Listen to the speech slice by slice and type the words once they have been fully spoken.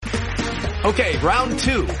Okay, round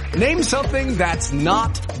two. Name something that's not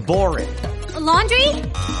boring. A laundry?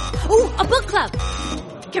 Ooh, a book club.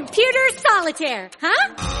 Computer solitaire,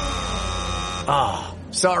 huh? Ah,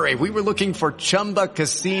 sorry, we were looking for Chumba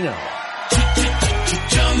Casino.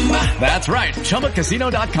 That's right,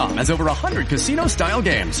 ChumbaCasino.com has over 100 casino-style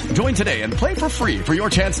games. Join today and play for free for your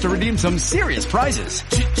chance to redeem some serious prizes.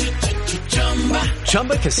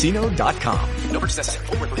 ChumbaCasino.com. No purchase necessary.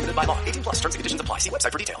 Void where prohibited by law. 18 plus. Terms and conditions apply. See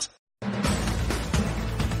website for details.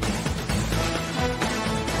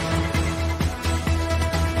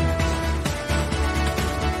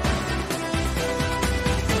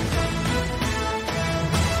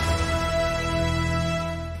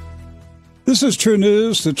 This is True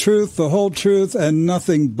News, the truth, the whole truth, and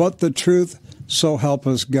nothing but the truth. So help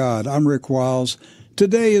us God. I'm Rick Wiles.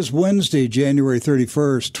 Today is Wednesday, January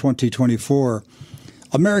 31st, 2024.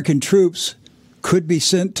 American troops could be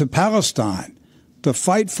sent to Palestine to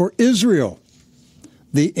fight for Israel.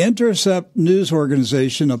 The Intercept news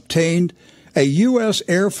organization obtained a U.S.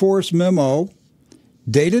 Air Force memo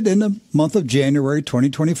dated in the month of January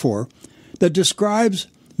 2024 that describes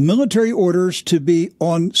military orders to be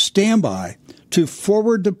on standby to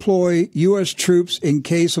forward deploy U.S. troops in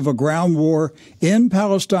case of a ground war in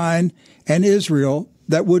Palestine and Israel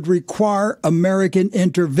that would require American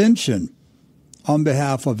intervention on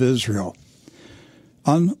behalf of Israel.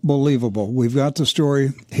 Unbelievable. We've got the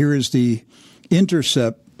story. Here is the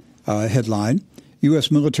Intercept headline. U.S.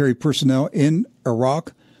 military personnel in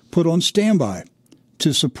Iraq put on standby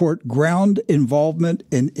to support ground involvement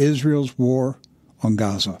in Israel's war on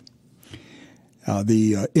Gaza.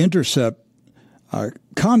 The Intercept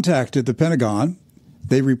contacted the Pentagon.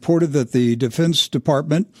 They reported that the Defense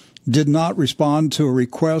Department did not respond to a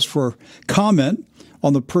request for comment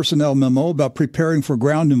on the personnel memo about preparing for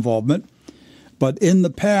ground involvement. But in the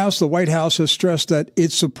past, the White House has stressed that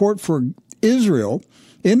its support for Israel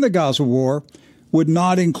in the Gaza war would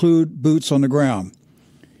not include boots on the ground.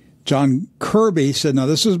 John Kirby said, now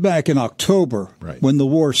this is back in October, right, when the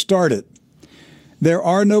war started. There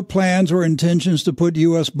are no plans or intentions to put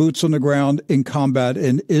U.S. boots on the ground in combat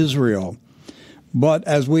in Israel. But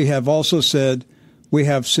as we have also said, we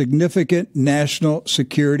have significant national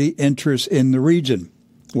security interests in the region.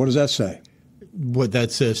 What does that say? What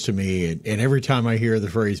that says to me, and every time I hear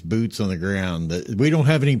the phrase boots on the ground, that we don't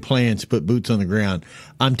have any plans to put boots on the ground.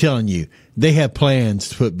 I'm telling you, they have plans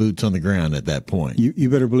to put boots on the ground at that point. You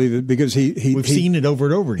better believe it, because we've seen it over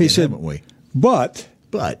and over again, haven't we? But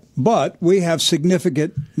we have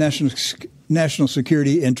significant national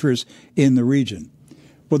security interests in the region.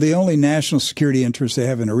 Well, the only national security interest they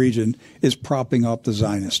have in a region is propping up the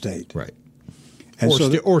Zionist state. Right. And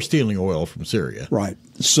or stealing oil from Syria. Right.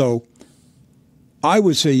 So I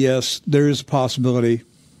would say, yes, there is a possibility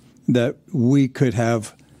that we could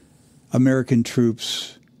have American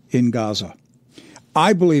troops in Gaza.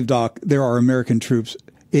 I believe, Doc, there are American troops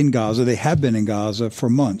in Gaza. They have been in Gaza for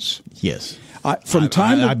months. Yes. I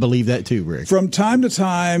believe that too, Rick. From time to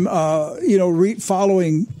time,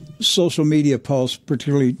 following social media posts,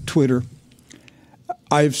 particularly Twitter,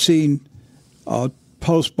 I've seen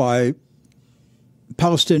posts by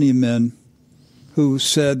Palestinian men who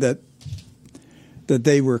said that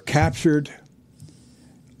they were captured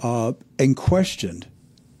and questioned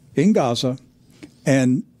in Gaza,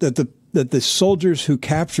 and that the soldiers who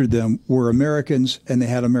captured them were Americans and they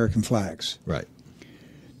had American flags. Right.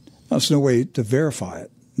 There's no way to verify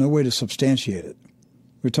it, no way to substantiate it.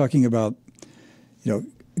 We're talking about,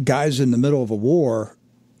 guys in the middle of a war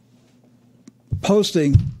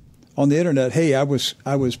posting on the internet, hey, I was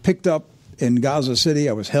picked up in Gaza City.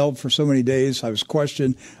 I was held for so many days. I was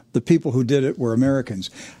questioned. The people who did it were Americans.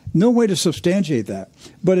 No way to substantiate that.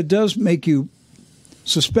 But it does make you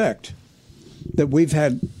suspect that we've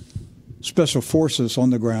had special forces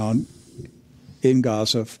on the ground in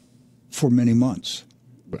Gaza for many months.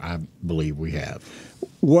 I believe we have.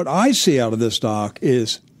 What I see out of this, Doc,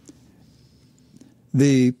 is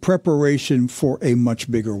the preparation for a much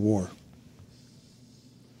bigger war.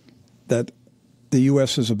 That the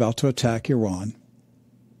U.S. is about to attack Iran.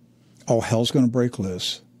 All hell's going to break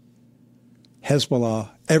loose.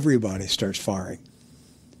 Hezbollah, everybody starts firing.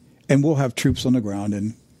 And we'll have troops on the ground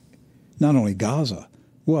in not only Gaza,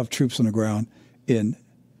 we'll have troops on the ground in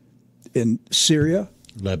Syria,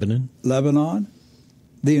 Lebanon,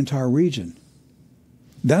 the entire region.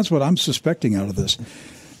 That's what I'm suspecting out of this.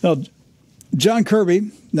 Now, John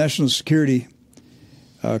Kirby, National Security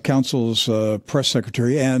Council's press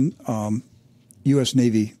secretary and U.S.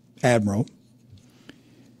 Navy admiral,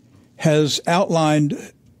 has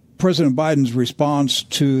outlined President Biden's response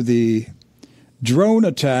to the drone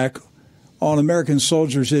attack on American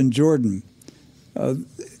soldiers in Jordan.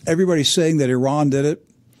 Everybody's saying that Iran did it.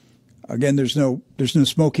 Again, there's no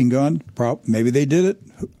smoking gun. Maybe they did it.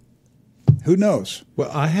 Who knows?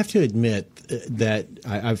 Well, I have to admit that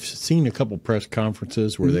I've seen a couple press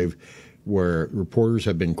conferences where where reporters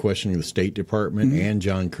have been questioning the State Department and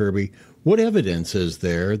John Kirby. What evidence is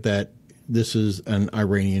there that this is an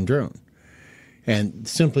Iranian drone? And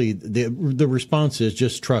simply the response is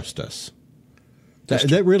just trust us.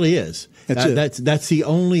 That really is. That's the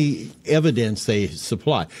only evidence they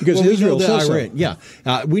supply. Because Israel says so.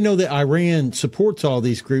 We know that Iran supports all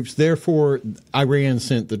these groups. Therefore, Iran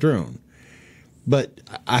sent the drone. But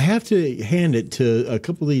I have to hand it to a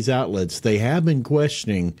couple of these outlets. They have been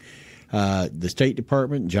questioning the State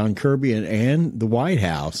Department, John Kirby, and the White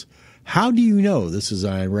House. How do you know this is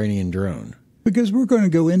an Iranian drone? Because we're going to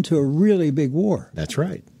go into a really big war. That's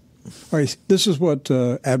right. All right. This is what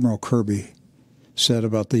Admiral Kirby said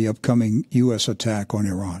about the upcoming U.S. attack on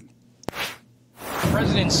Iran. The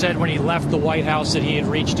president said when he left the White House that he had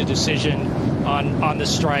reached a decision on the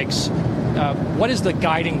strikes. What is the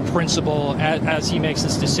guiding principle as he makes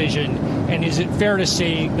this decision? And is it fair to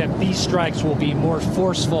say that these strikes will be more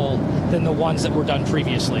forceful than the ones that were done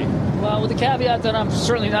previously? Well, with the caveat that I'm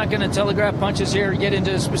certainly not going to telegraph punches here to get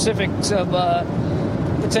into specifics of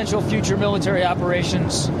potential future military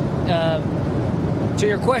operations. To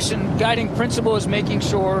your question, guiding principle is making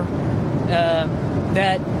sure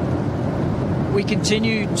that we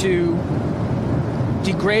continue to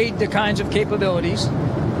degrade the kinds of capabilities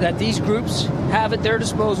that these groups have at their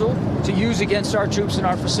disposal to use against our troops and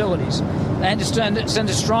our facilities, and to send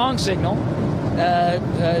a strong signal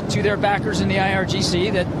to their backers in the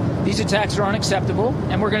IRGC that these attacks are unacceptable,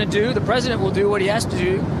 and the president will do what he has to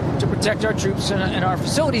do to protect our troops and our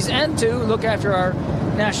facilities, and to look after our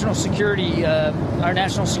national security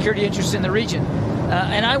interests in the region.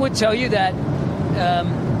 And I would tell you that,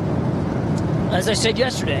 as I said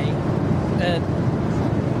yesterday,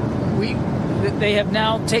 they have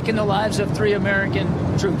now taken the lives of 3 American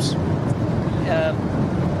troops.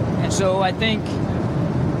 And so I think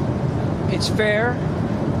it's fair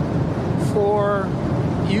for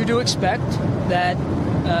you to expect that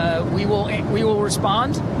we will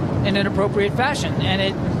respond in an appropriate fashion. And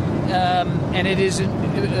it is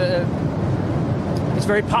it's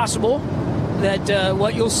very possible that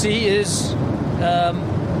what you'll see is a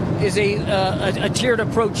tiered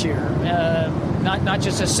approach here, not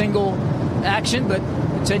just a single action, but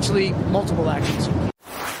potentially multiple actions.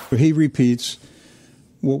 He repeats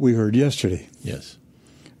what we heard yesterday. Yes.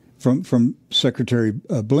 From Secretary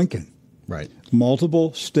Blinken. Right.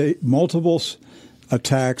 Multiple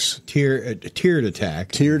attacks. Tiered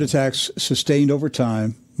attacks sustained over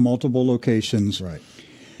time, multiple locations. Right.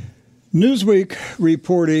 Newsweek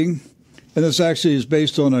reporting, and this actually is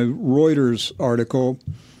based on a Reuters article,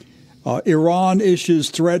 Iran issues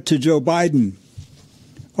threat to Joe Biden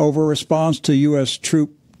over response to U.S.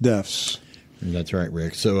 troop deaths. That's right,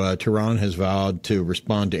 Rick. So Tehran has vowed to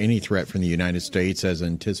respond to any threat from the United States as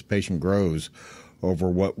anticipation grows over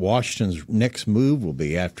what Washington's next move will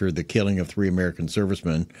be after the killing of 3 American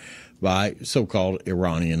servicemen by so-called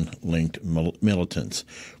Iranian-linked militants.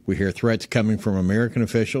 We hear threats coming from American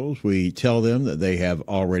officials. We tell them that they have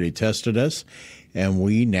already tested us, and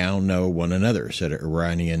we now know one another, said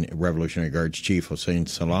Iranian Revolutionary Guards Chief Hossein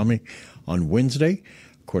Salami on Wednesday.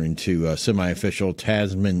 According to a semi-official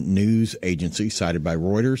Tasman news agency cited by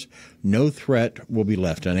Reuters, no threat will be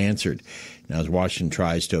left unanswered. Now, as Washington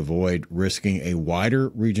tries to avoid risking a wider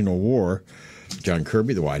regional war, John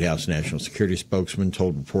Kirby, the White House national security spokesman,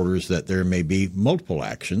 told reporters that there may be multiple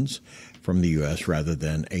actions from the U.S. rather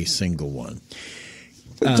than a single one.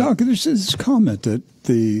 Doc, there's this comment that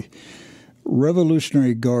the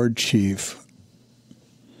Revolutionary Guard chief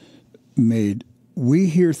made. We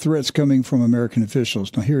hear threats coming from American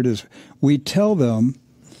officials. Now, here it is. We tell them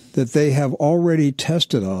that they have already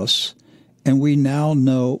tested us, and we now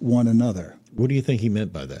know one another. What do you think he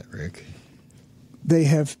meant by that, Rick? They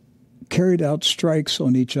have carried out strikes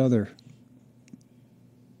on each other.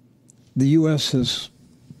 The U.S. has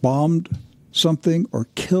bombed something or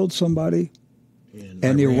killed somebody,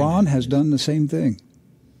 and Iran has done the same thing.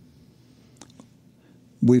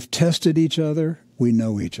 We've tested each other. We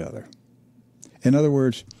know each other. In other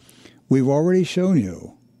words, we've already shown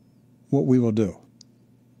you what we will do.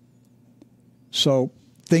 So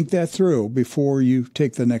think that through before you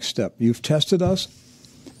take the next step. You've tested us,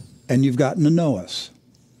 and you've gotten to know us.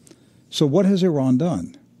 So what has Iran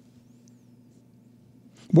done?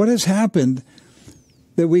 What has happened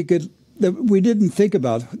that we didn't think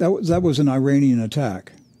about? That was an Iranian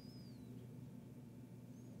attack.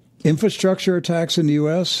 Infrastructure attacks in the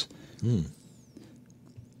U.S.,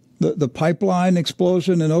 the pipeline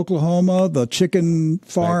explosion in Oklahoma, the chicken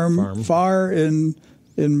farm fire in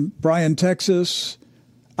Bryan, Texas.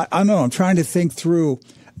 I don't know. I'm trying to think through.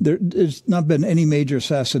 There's not been any major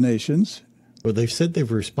assassinations. Well, they've said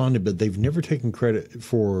they've responded, but they've never taken credit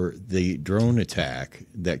for the drone attack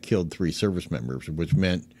that killed 3 service members, which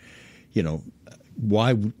meant,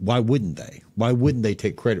 why wouldn't they? Why wouldn't they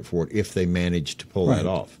take credit for it if they managed to pull that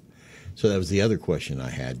off? So that was the other question I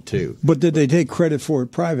had, too. But did they take credit for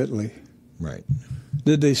it privately? Right.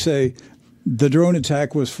 Did they say the drone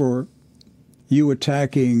attack was for you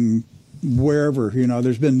attacking wherever?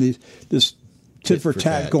 There's been this tit for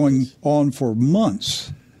tat going on for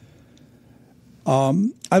months.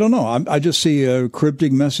 I don't know. I just see a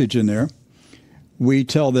cryptic message in there. We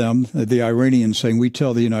tell them, the Iranians saying, we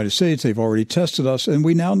tell the United States they've already tested us and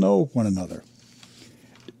we now know one another.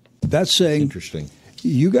 That's saying, interesting.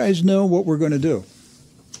 You guys know what we're going to do.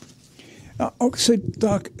 So,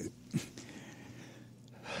 Doc,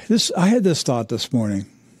 I had this thought this morning.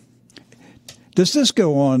 Does this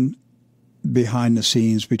go on behind the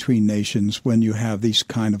scenes between nations when you have these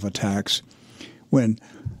kind of attacks?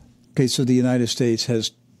 So the United States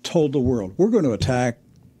has told the world, we're going to attack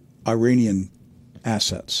Iranian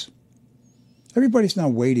assets. Everybody's now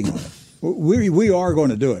waiting on it. We are going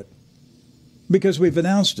to do it because we've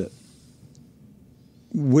announced it.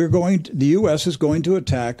 The U.S. is going to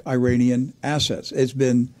attack Iranian assets. It's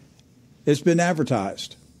been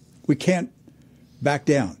advertised. We can't back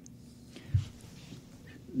down.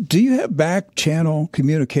 Do you have back channel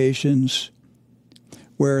communications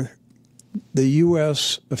where the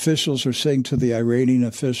U.S. officials are saying to the Iranian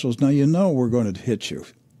officials, now we're going to hit you,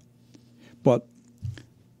 but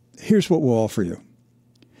here's what we'll offer you.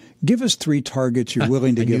 Give us 3 targets you're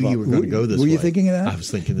willing to give up. You were going to go this way. Were you thinking of that? I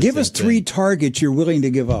was thinking the Give same us 3 targets you're willing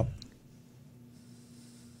to give up.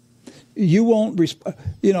 You won't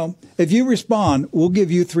if you respond, we'll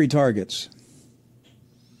give you 3 targets.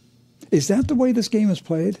 Is that the way this game is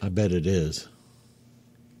played? I bet it is.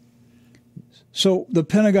 So the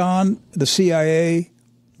Pentagon, the CIA,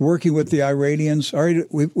 working with the Iranians, all right,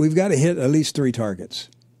 we've got to hit at least 3 targets.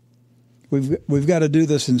 We've got to do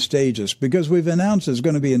this in stages because we've announced it's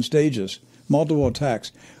going to be in stages, multiple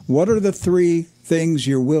attacks. What are the 3 things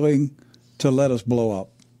you're willing to let us blow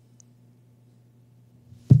up?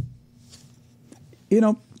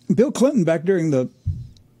 Bill Clinton back during the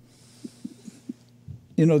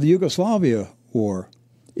Yugoslavia war,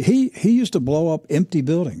 he used to blow up empty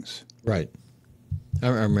buildings. Right. I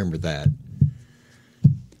remember that.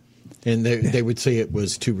 And they would say it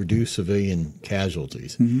was to reduce civilian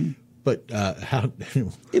casualties. Mm-hmm. But how?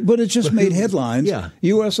 But it just made headlines. Yeah.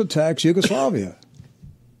 U.S. attacks Yugoslavia.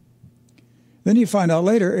 Then you find out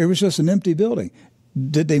later it was just an empty building.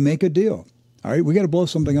 Did they make a deal? All right, we got to blow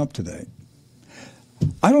something up today.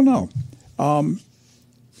 I don't know.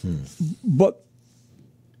 But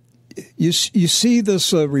you see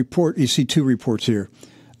this report. You see 2 reports here.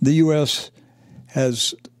 The U.S.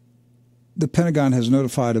 the Pentagon has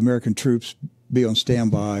notified American troops be on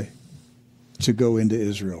standby to go into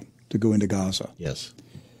Israel, to go into Gaza. Yes.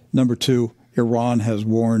 Number 2, Iran has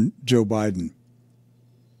warned Joe Biden.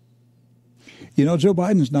 Joe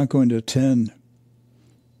Biden's not going to attend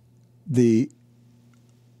the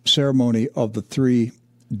ceremony of the 3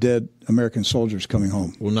 dead American soldiers coming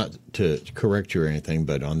home. Well, not to correct you or anything,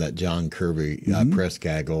 but on that John Kirby press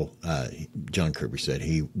gaggle, John Kirby said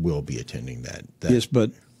he will be attending that. Yes,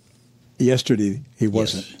 but yesterday he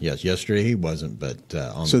wasn't. Yes, yesterday he wasn't, but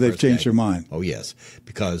on so the they've changed their mind. Oh, yes,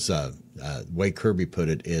 because the way Kirby put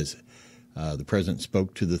it is the president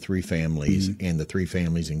spoke to the 3 families, and the 3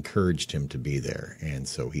 families encouraged him to be there, and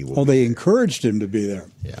so he will. They encouraged him to be there.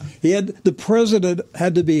 Yeah, the president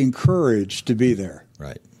had to be encouraged to be there.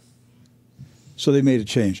 Right. So they made a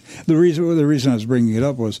change. The reason I was bringing it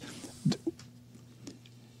up was,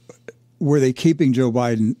 were they keeping Joe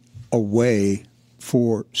Biden away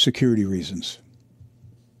for security reasons?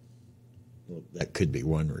 Well, that could be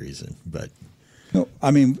one reason, but no. I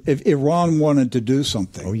mean, if Iran wanted to do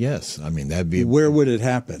something, oh yes, I mean that'd be where would it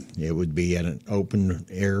happen? It would be at an open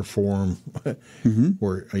air forum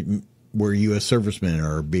where U.S. servicemen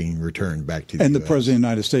are being returned back to the and U.S. the president of the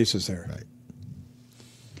United States is there. Right.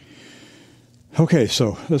 Okay,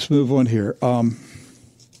 so let's move on here. Wall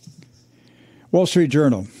Street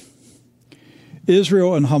Journal.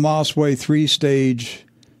 Israel and Hamas weigh 3-stage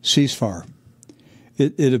ceasefire.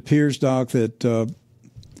 It appears, Doc, that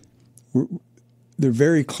they're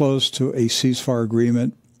very close to a ceasefire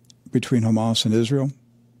agreement between Hamas and Israel.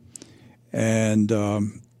 And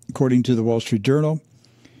according to the Wall Street Journal,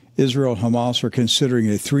 Israel and Hamas are considering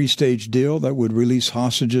a 3-stage deal that would release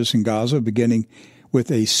hostages in Gaza, beginning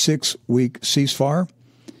with a 6-week ceasefire.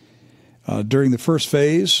 During the first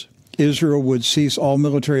phase, Israel would cease all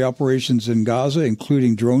military operations in Gaza,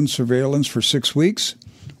 including drone surveillance, for 6 weeks,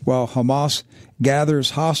 while Hamas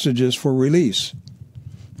gathers hostages for release.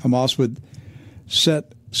 Hamas would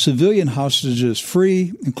set civilian hostages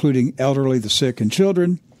free, including elderly, the sick, and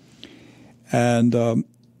children. And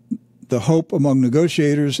the hope among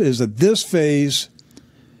negotiators is that this phase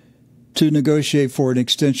to negotiate for an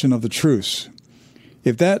extension of the truce.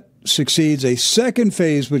 If that succeeds, a second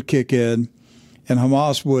phase would kick in, and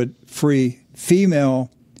Hamas would free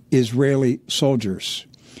female Israeli soldiers.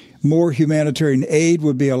 More humanitarian aid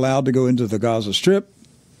would be allowed to go into the Gaza Strip.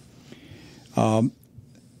 The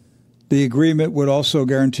agreement would also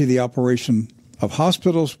guarantee the operation of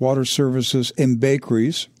hospitals, water services, and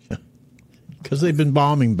bakeries. Because they've been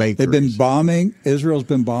bombing bakeries. They've been bombing. Israel's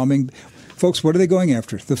been bombing. Folks, what are they going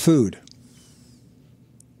after? The food.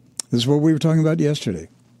 This is what we were talking about yesterday.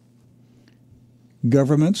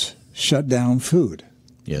 Governments shut down food.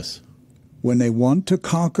 Yes. When they want to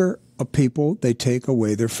conquer a people, they take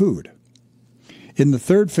away their food. In the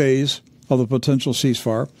third phase of the potential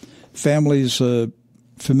ceasefire, families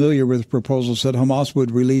familiar with the proposal said Hamas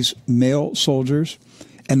would release male soldiers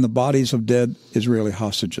and the bodies of dead Israeli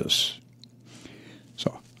hostages.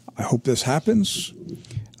 So I hope this happens.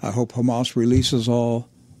 I hope Hamas releases all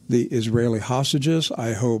the Israeli hostages.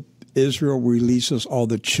 I hope Israel releases all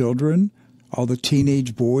the children, all the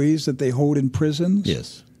teenage boys that they hold in prisons.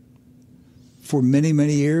 Yes. For many,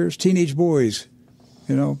 many years. Teenage boys,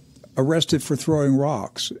 arrested for throwing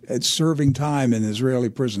rocks and serving time in Israeli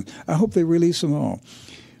prison. I hope they release them all.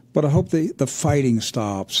 But I hope the fighting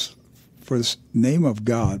stops. For the name of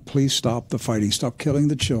God, please stop the fighting. Stop killing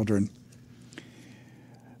the children.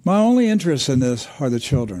 My only interest in this are the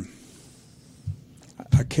children.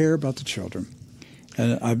 I care about the children.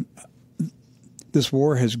 And this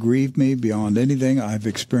war has grieved me beyond anything I've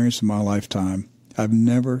experienced in my lifetime. I've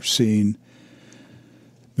never seen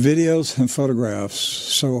videos and photographs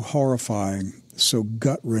so horrifying, so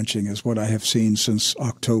gut-wrenching as what I have seen since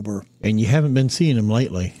October. And you haven't been seeing them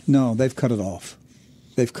lately. No, they've cut it off.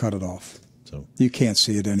 They've cut it off. So you can't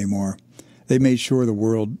see it anymore. They made sure the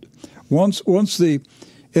world, once the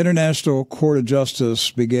International Court of Justice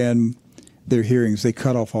began their hearings, they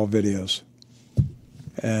cut off all videos.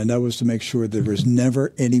 And that was to make sure there was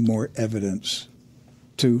never any more evidence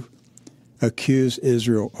to accuse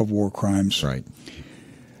Israel of war crimes. Right.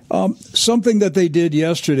 Something that they did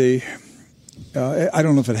yesterday, I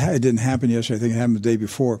don't know if it didn't happen yesterday, I think it happened the day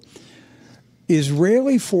before.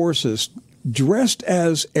 Israeli forces dressed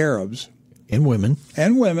as Arabs and women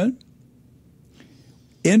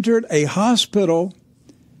entered a hospital.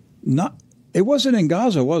 It wasn't in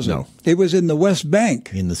Gaza, was it? No. It was in the West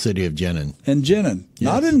Bank. In the city of Jenin. In Jenin.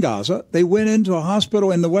 Yes. Not in Gaza. They went into a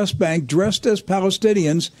hospital in the West Bank dressed as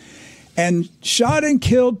Palestinians and shot and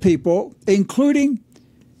killed people, including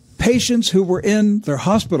patients who were in their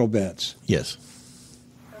hospital beds. Yes.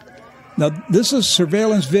 Now, this is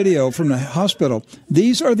surveillance video from the hospital.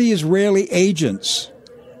 These are the Israeli agents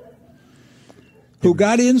who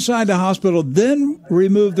got inside the hospital, then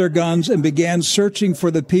removed their guns and began searching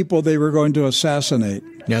for the people they were going to assassinate.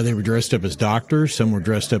 Now, they were dressed up as doctors. Some were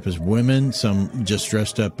dressed up as women. Some just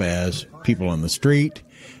dressed up as people on the street.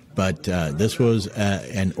 But this was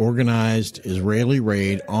an organized Israeli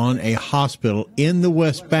raid on a hospital in the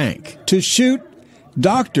West Bank. To shoot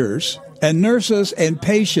doctors and nurses and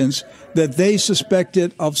patients that they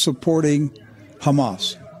suspected of supporting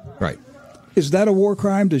Hamas. Right. Is that a war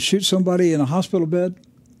crime to shoot somebody in a hospital bed?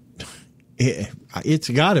 It's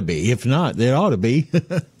got to be. If not, it ought to be.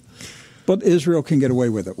 But Israel can get away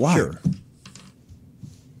with it. Why? Sure.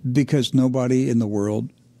 Because nobody in the world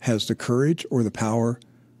has the courage or the power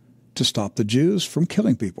to stop the Jews from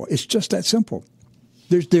killing people. It's just that simple.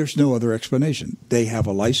 There's no other explanation. They have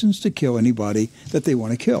a license to kill anybody that they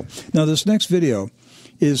want to kill. Now, this next video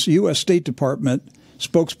is U.S. State Department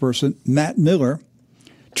spokesperson Matt Miller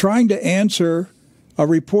trying to answer a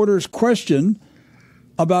reporter's question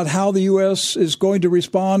about how the U.S. is going to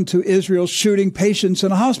respond to Israel shooting patients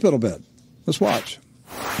in a hospital bed. Let's watch.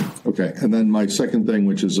 Okay, and then my second thing,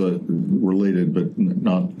 which is related but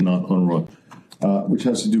not UNRWA, which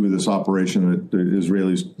has to do with this operation that the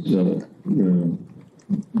Israelis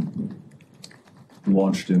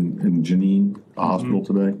launched in Jenin, a hospital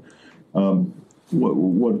today.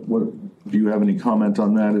 What do you have any comment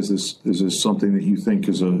on that? Is this something that you think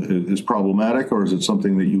is problematic, or is it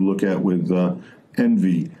something that you look at with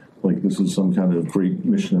envy? Like this is some kind of great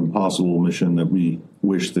Mission Impossible mission that we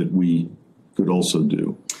wish that we could also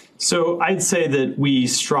do? So I'd say that we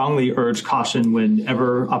strongly urge caution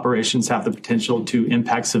whenever operations have the potential to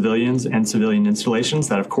impact civilians and civilian installations.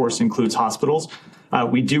 That, of course, includes hospitals.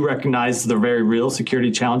 We do recognize the very real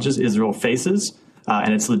security challenges Israel faces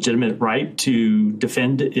and its legitimate right to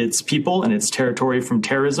defend its people and its territory from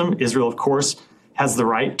terrorism. Israel, of course, has the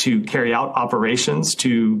right to carry out operations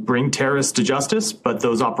to bring terrorists to justice, but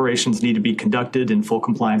those operations need to be conducted in full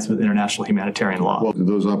compliance with international humanitarian law. Well, do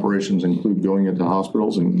those operations include going into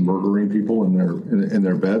hospitals and murdering people in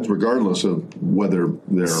their beds, regardless of whether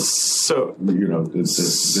they're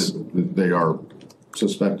they are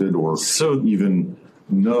suspected or even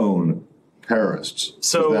known terrorists?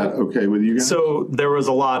 So, is that okay with you guys? So there was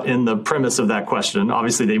a lot in the premise of that question.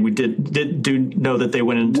 Obviously, we did know that they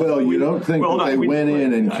went into. Well, you don't think they went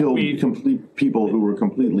in and killed people who were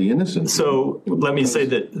completely innocent. So let me say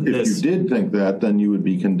that if you did think that, then you would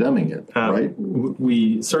be condemning it, right?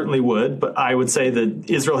 We certainly would, but I would say that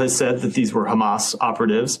Israel has said that these were Hamas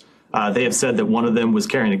operatives. They have said that one of them was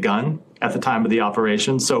carrying a gun at the time of the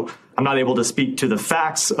operation. So I'm not able to speak to the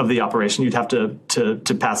facts of the operation. You'd have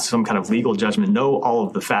to pass some kind of legal judgment, know all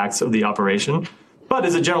of the facts of the operation. But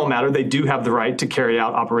as a general matter, they do have the right to carry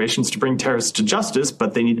out operations to bring terrorists to justice,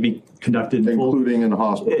 but they need to be conducted including in a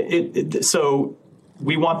hospital. So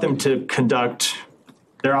we want them to conduct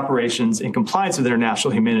their operations in compliance with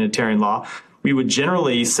international humanitarian law. We would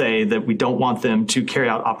generally say that we don't want them to carry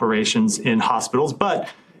out operations in hospitals, but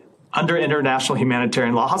under international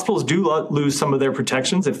humanitarian law, hospitals do lose some of their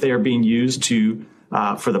protections if they are being used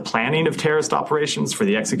for the planning of terrorist operations, for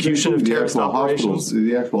the execution of terrorist operations.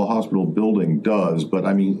 The actual hospital building does, but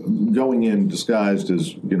I mean, going in disguised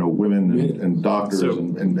as women and doctors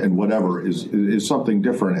and whatever is something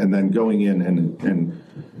different, and then going in and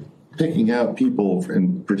picking out people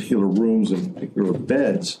in particular rooms and particular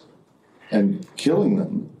beds and killing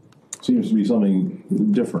them seems to be something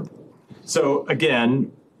different. So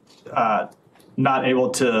again, not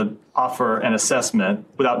able to offer an assessment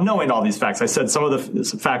without knowing all these facts. I said some of the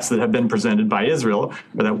facts that have been presented by Israel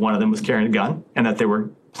are that one of them was carrying a gun and that they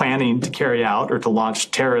were planning to carry out or to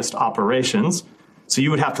launch terrorist operations. So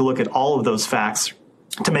you would have to look at all of those facts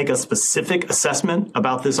to make a specific assessment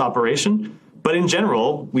about this operation. But in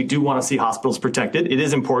general, we do want to see hospitals protected. It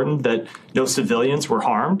is important that no civilians were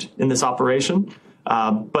harmed in this operation.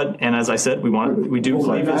 And as I said, we do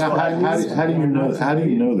believe it's how do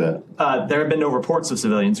you know that? There have been no reports of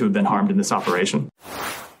civilians who have been harmed in this operation.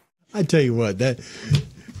 I tell you what, they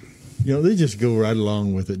just go right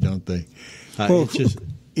along with it, don't they? It's just,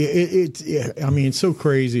 it's so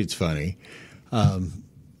crazy, it's funny.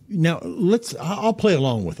 Now I'll play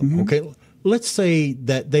along with them. Mm-hmm. Okay, let's say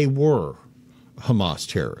that they were Hamas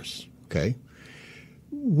terrorists. Okay,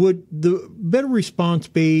 would the better response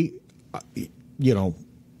be?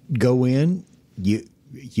 Go in,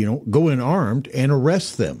 go in armed and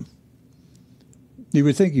arrest them. You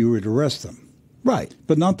would think you would arrest them. Right.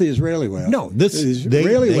 But not the Israeli way. No. The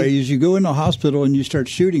Israeli way is you go in a hospital and you start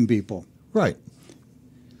shooting people. Right.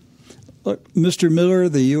 Look, Mr. Miller,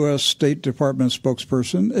 the U.S. State Department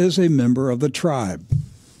spokesperson, is a member of the tribe.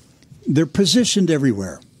 They're positioned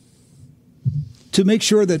everywhere to make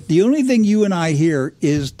sure that the only thing you and I hear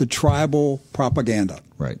is the tribal propaganda.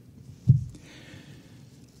 Right.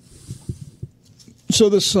 So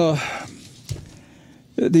this, the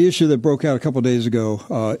issue that broke out a couple of days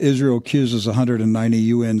ago, Israel accuses 190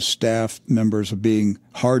 UN staff members of being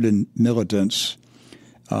hardened militants.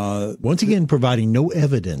 Once again, providing no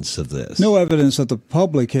evidence of this. No evidence that the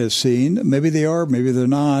public has seen. Maybe they are, maybe they're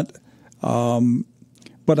not.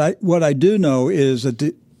 But what I do know is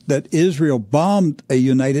that Israel bombed a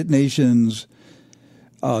United Nations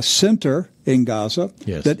center in Gaza.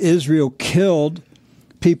 Yes. That Israel killed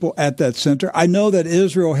people at that center. I know that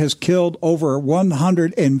Israel has killed over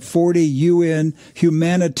 140 UN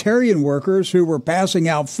humanitarian workers who were passing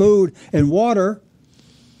out food and water.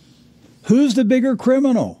 Who's the bigger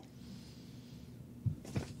criminal?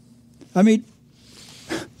 I mean,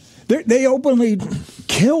 they openly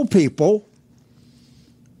kill people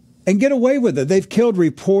and get away with it. They've killed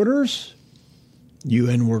reporters.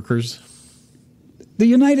 UN workers. The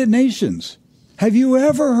United Nations. Have you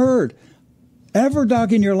ever heard,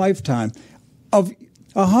 Doc, in your lifetime, of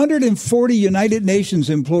 140 United Nations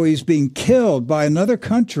employees being killed by another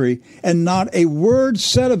country and not a word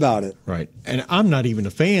said about it? Right. And I'm not even a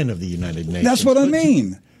fan of the United Nations. That's what I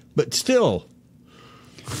mean. But still.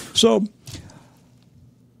 So,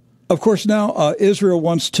 of course, now Israel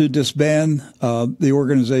wants to disband the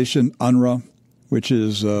organization UNRWA, which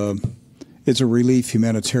is it's a relief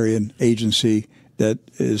humanitarian agency that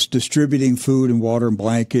is distributing food and water and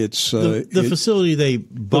blankets. The facility they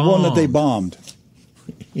bombed. The one that they bombed.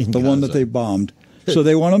 the one that they bombed. So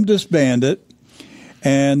they want them disbanded.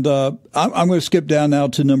 And I'm going to skip down now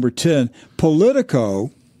to number 10.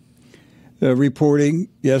 Politico reporting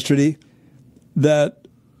yesterday that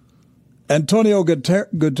Antonio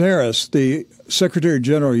Guterres, the Secretary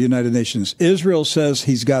General of the United Nations, Israel says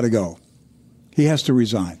he's got to go. He has to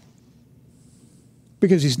resign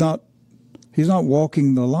because he's not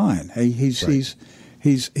walking the line.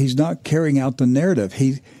 He's not carrying out the narrative.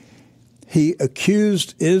 He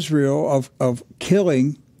accused Israel of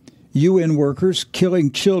killing UN workers,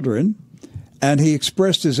 killing children, and he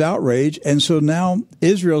expressed his outrage. And so now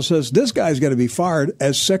Israel says this guy's got to be fired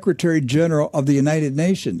as Secretary General of the United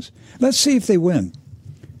Nations. Let's see if they win.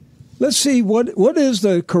 Let's see what is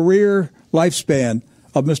the career lifespan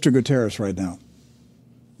of Mr. Guterres right now.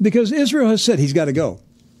 Because Israel has said he's got to go.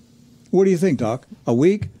 What do you think, Doc? A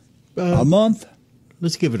week? A month?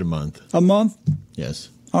 Let's give it a month. A month? Yes.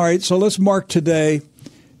 All right, so let's mark today,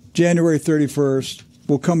 January 31st.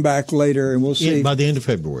 We'll come back later and we'll see. Yeah, by the end of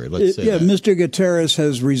February, let's say that. Mr. Guterres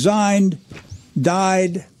has resigned,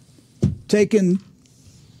 died, taken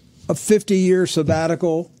a 50-year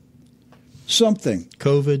sabbatical, something.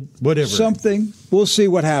 COVID, whatever. Something. We'll see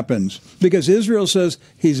what happens because Israel says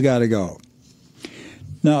he's got to go.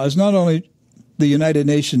 Now, it's not only the United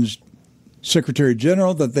Nations Secretary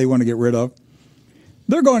General that they want to get rid of.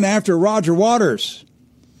 They're going after Roger Waters,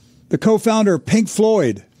 the co-founder of Pink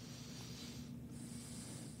Floyd.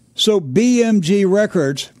 So BMG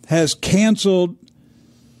Records has canceled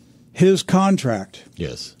his contract.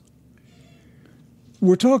 Yes.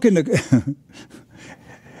 We're talking to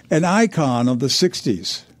an icon of the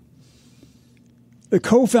 60s, the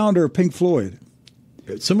co-founder of Pink Floyd.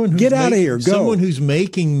 Someone who's Get out of here. Go. Someone who's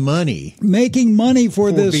making money. Making money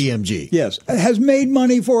for this. BMG. Yes. Has made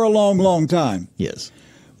money for a long, long time. Yes.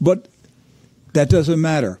 But that doesn't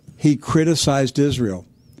matter. He criticized Israel.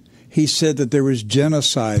 He said that there was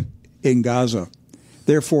genocide in Gaza.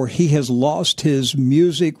 Therefore, he has lost his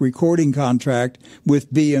music recording contract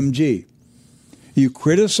with BMG. You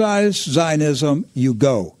criticize Zionism, you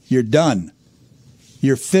go. You're done.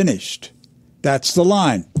 You're finished. That's the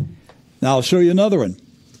line. Now, I'll show you another one.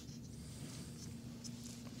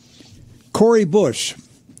 Cori Bush,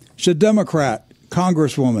 she's a Democrat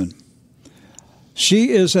congresswoman.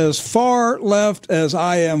 She is as far left as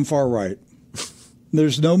I am far right.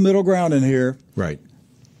 There's no middle ground in here. Right.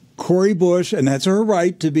 Cori Bush, and that's her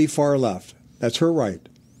right to be far left. That's her right.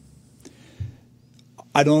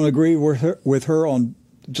 I don't agree with her on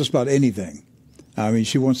just about anything. I mean,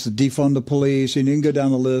 she wants to defund the police, and you can go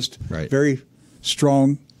down the list. Right. Very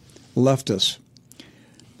strong leftist.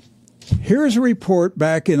 Here's a report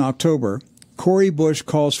back in October. Cori Bush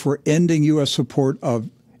calls for ending U.S. support of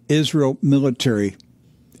Israel military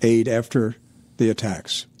aid after the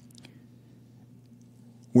attacks.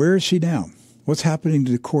 Where is she now? What's happening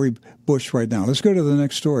to Cori Bush right now? Let's go to the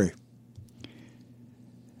next story.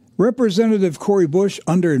 Representative Cori Bush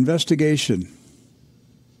under investigation.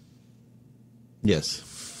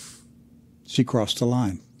 Yes. She crossed the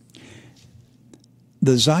line.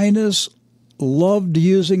 The Zionists loved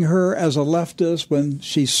using her as a leftist when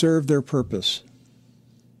she served their purpose.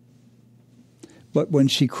 But when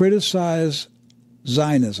she criticized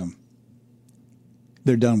Zionism,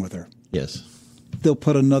 they're done with her. Yes. They'll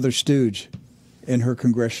put another stooge in her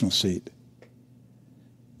congressional seat.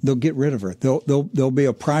 They'll get rid of her. There'll be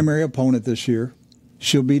a primary opponent this year.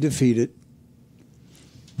 She'll be defeated.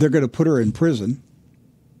 They're going to put her in prison.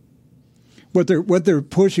 What they're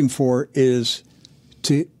pushing for is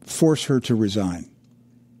to force her to resign.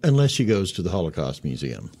 Unless she goes to the Holocaust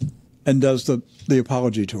Museum. And does the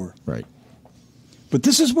apology tour. Right. But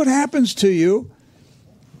this is what happens to you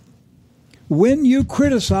when you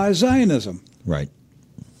criticize Zionism. Right.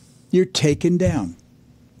 You're taken down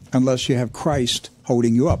unless you have Christ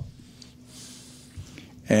holding you up.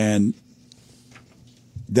 And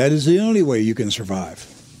that is the only way you can survive.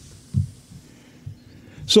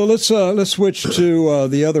 So let's switch to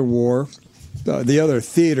the other war, the other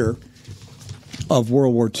theater of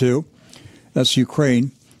World War II. That's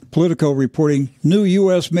Ukraine. Politico reporting new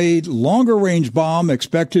U.S.-made longer-range bomb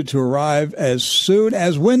expected to arrive as soon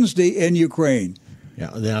as Wednesday in Ukraine.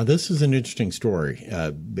 Yeah, now this is an interesting story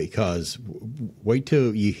because wait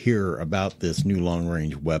till you hear about this new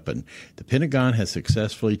long-range weapon. The Pentagon has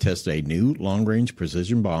successfully tested a new long-range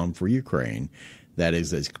precision bomb for Ukraine that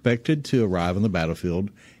is expected to arrive on the battlefield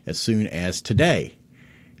as soon as today,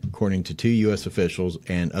 according to two U.S. officials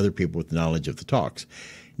and other people with knowledge of the talks.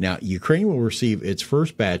 Now, Ukraine will receive its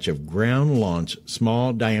first batch of ground-launched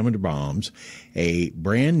small-diameter bombs, a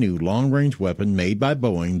brand-new long-range weapon made by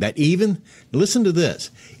Boeing that even, listen to this,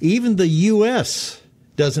 even the U.S.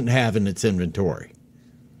 doesn't have in its inventory.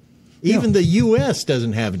 Even the U.S.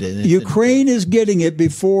 doesn't have it in its Ukraine is getting it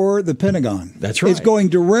before the Pentagon. That's right. It's going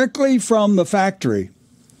directly from the factory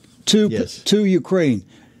to Ukraine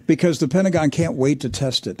because the Pentagon can't wait to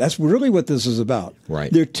test it. That's really what this is about.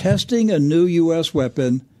 Right. They're testing a new U.S.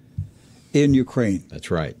 weapon in Ukraine.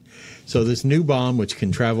 That's right. So this new bomb, which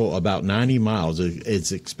can travel about 90 miles,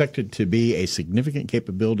 is expected to be a significant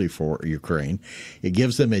capability for Ukraine. It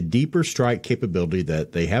gives them a deeper strike capability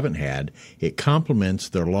that they haven't had. It complements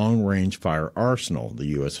their long-range fire arsenal, the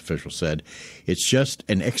U.S. official said. It's just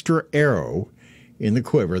an extra arrow in the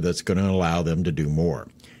quiver that's going to allow them to do more.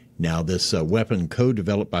 Now, this weapon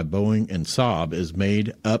co-developed by Boeing and Saab is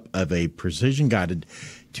made up of a precision-guided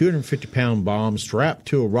 250-pound bomb strapped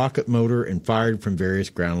to a rocket motor and fired from various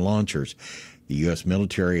ground launchers. The U.S.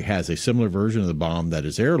 military has a similar version of the bomb that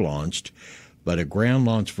is air-launched, but a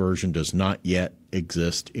ground-launched version does not yet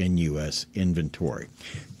exist in U.S. inventory.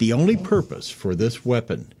 The only purpose for this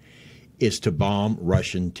weapon is to bomb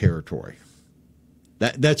Russian territory.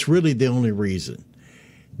 That's really the only reason.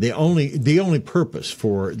 The only purpose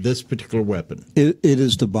for this particular weapon. It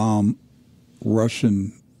is to bomb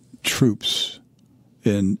Russian troops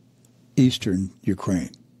in eastern Ukraine.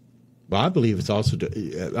 Well, I believe it's also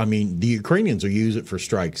the Ukrainians will use it for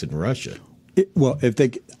strikes in Russia.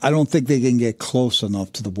 I don't think they can get close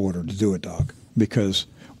enough to the border to do it, Doc, because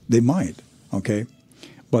they might, okay?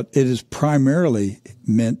 But it is primarily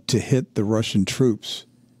meant to hit the Russian troops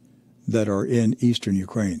that are in eastern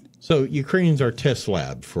Ukraine. So Ukrainians are a test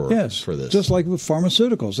lab for this. Just like with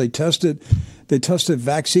pharmaceuticals. They tested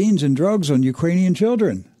vaccines and drugs on Ukrainian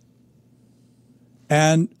children.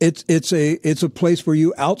 And it's a place where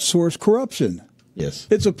you outsource corruption. Yes.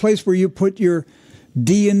 It's a place where you put your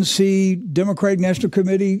DNC, Democratic National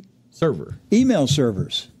Committee email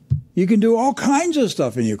servers. You can do all kinds of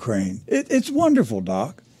stuff in Ukraine. It's wonderful,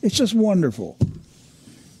 Doc. It's just wonderful.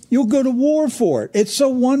 You'll go to war for it. It's so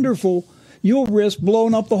wonderful, you'll risk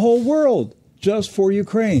blowing up the whole world just for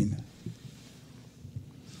Ukraine.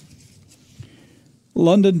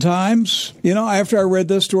 London Times. After I read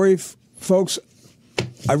this story, folks,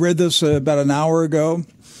 I read this about an hour ago.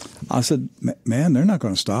 I said, man, they're not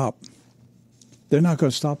going to stop. They're not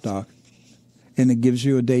going to stop, Doc. And it gives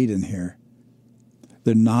you a date in here.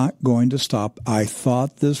 They're not going to stop. I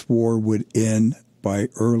thought this war would end by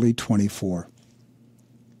early 24.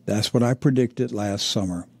 That's what I predicted last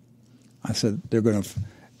summer. I said they're going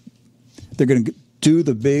to do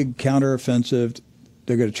the big counteroffensive.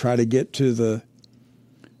 They're going to try to get to the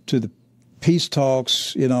peace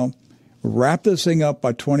talks, wrap this thing up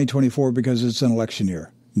by 2024 because it's an election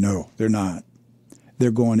year. No, they're not.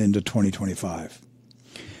 They're going into 2025.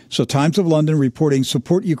 So Times of London reporting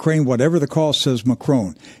support Ukraine, whatever the cost, says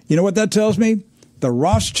Macron. You know what that tells me? The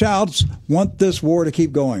Rothschilds want this war to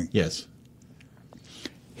keep going. Yes.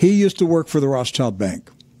 He used to work for the Rothschild Bank.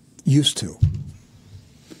 Used to.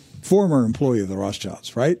 Former employee of the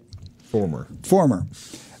Rothschilds, right? Former.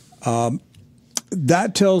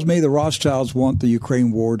 That tells me the Rothschilds want the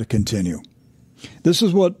Ukraine war to continue. This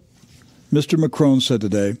is what Mr. Macron said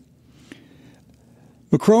today.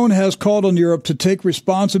 Macron has called on Europe to take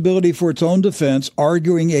responsibility for its own defense,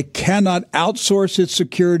 arguing it cannot outsource its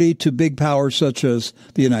security to big powers such as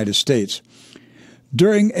the United States.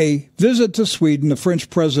 During a visit to Sweden, the French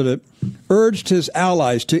president urged his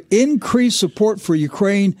allies to increase support for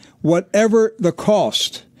Ukraine, whatever the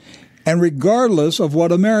cost, and regardless of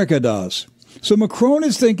what America does. So Macron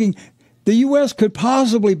is thinking the U.S. could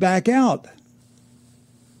possibly back out.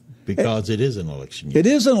 Because it is an election year. It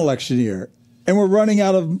is an election year, and we're running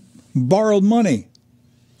out of borrowed money.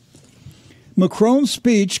 Macron's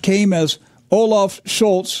speech came as Olaf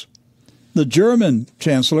Scholz, the German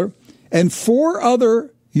chancellor, and 4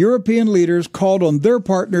 other European leaders called on their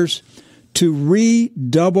partners to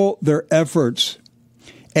redouble their efforts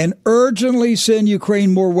and urgently send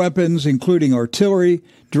Ukraine more weapons, including artillery,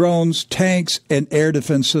 drones, tanks, and air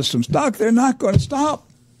defense systems. Doc, they're not going to stop.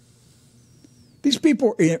 These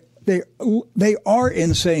people, they are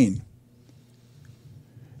insane.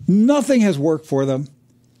 Nothing has worked for them,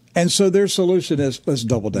 and so their solution is let's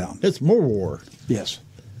double down. It's more war. Yes.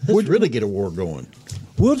 Let's really get a war going.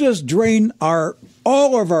 We'll just drain all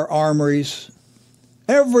of our armories,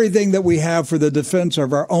 everything that we have for the defense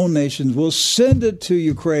of our own nations. We'll send it to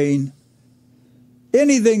Ukraine.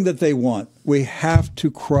 Anything that they want. We have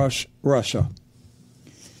to crush Russia.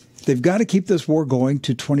 They've got to keep this war going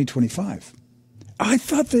to 2025. I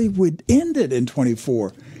thought they would end it in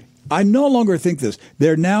 24. I no longer think this.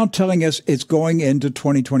 They're now telling us it's going into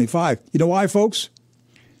 2025. You know why, folks?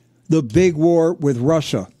 The big war with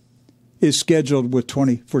Russia is scheduled for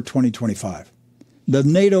 2025. the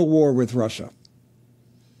NATO war with Russia.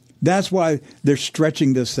 That's why they're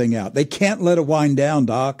stretching this thing out. They can't let it wind down,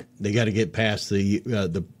 Doc. They got to get past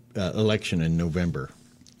the election in November.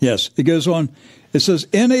 Yes, it goes on. It says,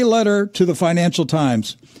 in a letter to the Financial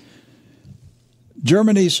Times,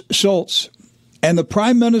 Germany's Scholz and the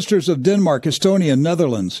prime ministers of Denmark, Estonia,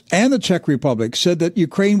 Netherlands, and the Czech Republic said that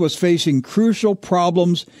Ukraine was facing crucial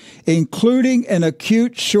problems, including an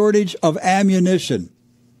acute shortage of ammunition.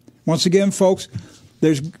 Once again, folks,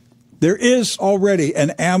 there is already an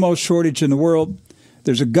ammo shortage in the world.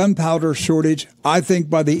 There's a gunpowder shortage. I think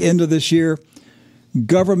by the end of this year,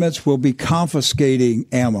 governments will be confiscating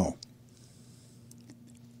ammo.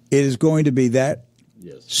 It is going to be that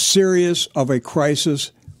serious of a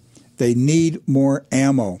crisis. They need more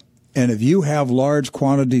ammo. And if you have large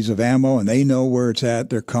quantities of ammo and they know where it's at,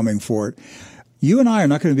 they're coming for it. You and I are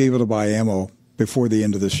not going to be able to buy ammo before the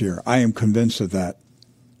end of this year. I am convinced of that.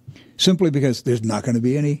 Simply because there's not going to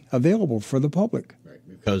be any available for the public. Right,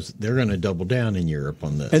 because they're going to double down in Europe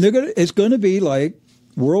on this. And it's going to be like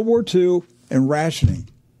World War II and rationing.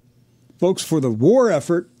 Folks, for the war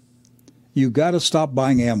effort, you've got to stop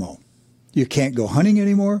buying ammo. You can't go hunting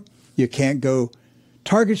anymore. You can't go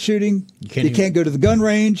target shooting. You can't go to the gun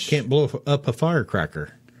range. Can't blow up a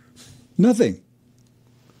firecracker. Nothing.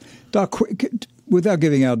 Doc, without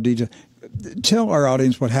giving out details, tell our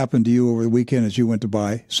audience what happened to you over the weekend as you went to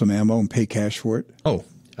buy some ammo and pay cash for it.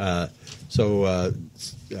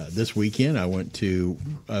 This weekend I went to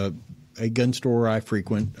a gun store I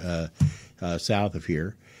frequent south of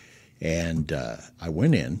here, and I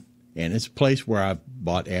went in, and it's a place where I've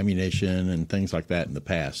bought ammunition and things like that in the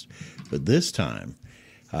past. But this time,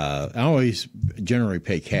 I always generally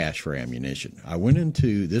pay cash for ammunition. I went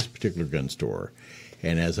into this particular gun store,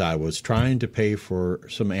 and as I was trying to pay for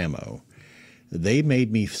some ammo, they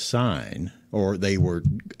made me sign, or they were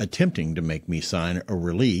attempting to make me sign a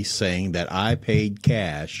release saying that I paid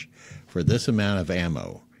cash for this amount of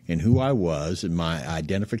ammo and who I was and my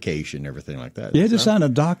identification, everything like that. You had to sign a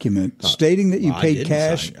document stating that you paid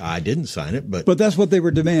cash. I didn't sign it, but that's what they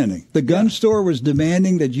were demanding. The gun store was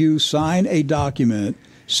demanding that you sign a document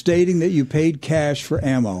stating that you paid cash for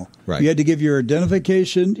ammo. Right. You had to give your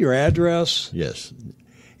identification, your address. Yes.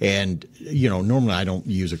 And, normally I don't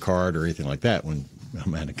use a card or anything like that when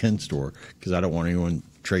I'm at a gun store because I don't want anyone to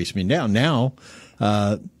trace me down. Now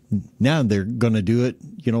they're going to do it,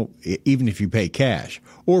 even if you pay cash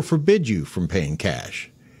or forbid you from paying cash.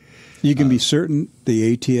 You can be certain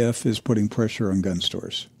the ATF is putting pressure on gun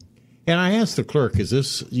stores. And I asked the clerk, is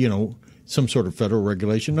this, some sort of federal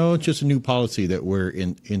regulation? No, it's just a new policy that we're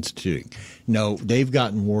instituting. No, they've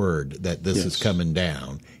gotten word that this is coming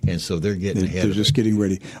down, and so they're getting ahead of it. They're just getting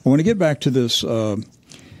ready. I want to get back to this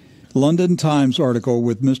London Times article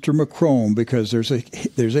with Mr. Macron because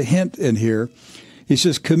there's a hint in here. He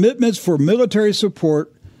says commitments for military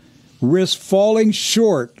support risk falling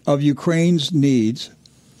short of Ukraine's needs.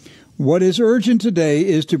 What is urgent today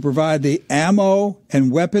is to provide the ammo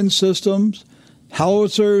and weapon systems,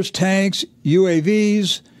 howitzers, tanks,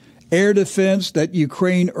 UAVs, air defense that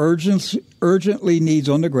Ukraine urgently needs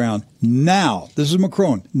on the ground now. This is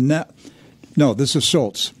Macron. No, this is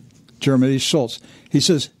Scholz, Germany's Scholz. He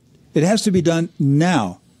says it has to be done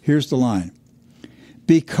now. Here's the line.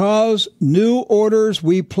 Because new orders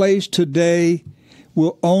we place today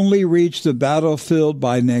will only reach the battlefield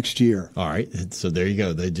by next year. All right. So there you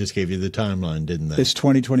go. They just gave you the timeline, didn't they? It's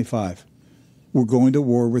 2025. We're going to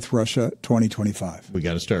war with Russia 2025. We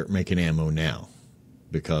got to start making ammo now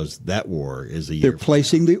because that war is a year. They're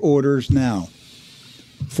placing the orders now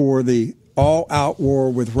for the all-out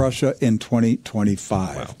war with Russia in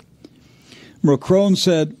 2025. Wow. Macron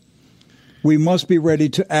said, we must be ready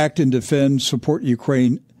to act and defend, support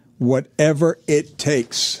Ukraine, whatever it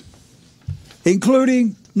takes,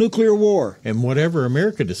 including nuclear war. And whatever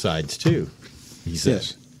America decides, too, he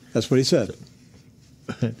says. Yes, that's what he said.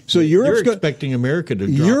 So you're expecting America to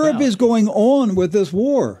drop Europe out. is going on with this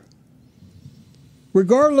war,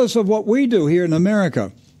 regardless of what we do here in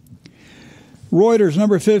America. Reuters,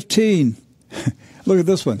 number 15. Look at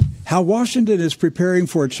this one. How Washington is preparing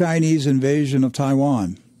for a Chinese invasion of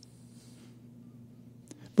Taiwan.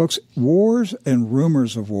 Folks, wars and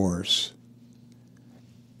rumors of wars.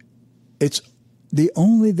 It's the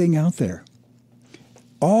only thing out there.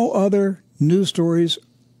 All other news stories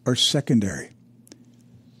are secondary.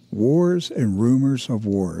 Wars and rumors of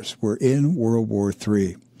wars. We're in World War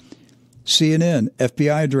III. CNN,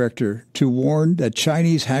 FBI director, to warn that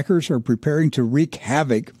Chinese hackers are preparing to wreak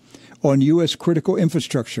havoc on U.S. critical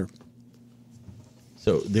infrastructure.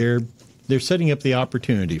 So they're setting up the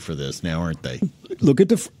opportunity for this now, aren't they? Look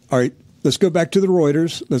at all right, let's go back to the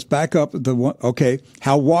Reuters. Let's back up.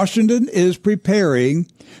 How Washington is preparing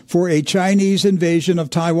for a Chinese invasion of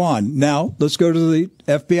Taiwan. Now, let's go to the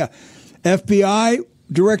FBI. FBI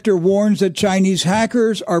director warns that Chinese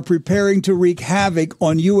hackers are preparing to wreak havoc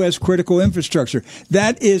on U.S. critical infrastructure.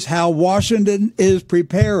 That is how Washington is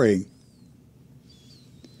preparing.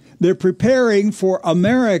 They're preparing for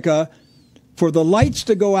America, for the lights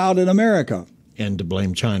to go out in America. And to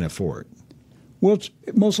blame China for it. Well,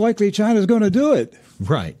 most likely China's going to do it.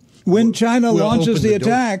 Right. When China launches the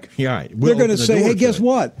attack, they're going to say, hey, guess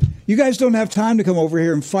what? You guys don't have time to come over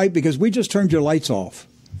here and fight because we just turned your lights off.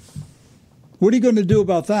 What are you going to do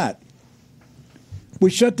about that?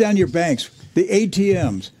 We shut down your banks, the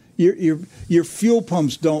ATMs, your fuel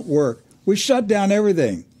pumps don't work. We shut down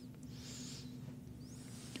everything.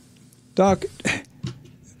 Doc,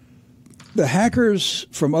 the hackers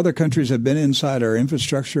from other countries have been inside our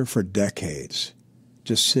infrastructure for decades,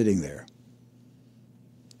 just sitting there.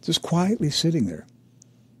 Just quietly sitting there.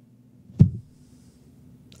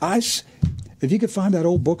 If you could find that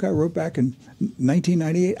old book I wrote back in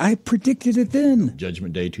 1998, I predicted it then.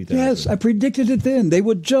 Judgment Day 2000. Yes, I predicted it then.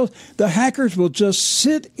 The hackers will just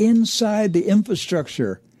sit inside the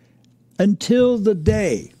infrastructure until the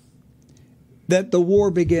day that the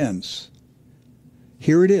war begins.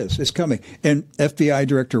 Here it is. It's coming. And FBI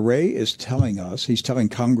Director Wray is telling us, he's telling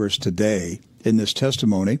Congress today in this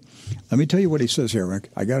testimony. Let me tell you what he says here, Rick.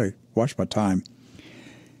 I got to watch my time.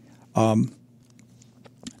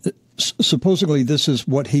 Supposedly, this is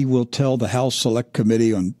what he will tell the House Select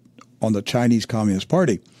Committee on the Chinese Communist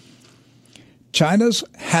Party. China's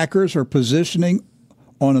hackers are positioning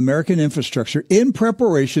on American infrastructure in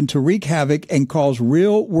preparation to wreak havoc and cause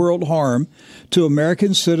real-world harm to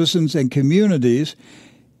American citizens and communities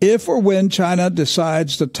if or when China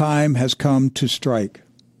decides the time has come to strike.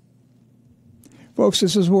 Folks,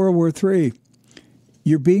 this is World War III.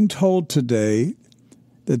 You're being told today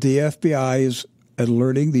that the FBI is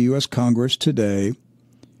alerting the U.S. Congress today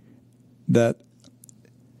that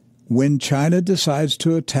when China decides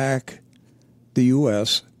to attack the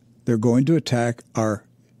U.S., they're going to attack our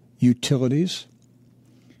utilities,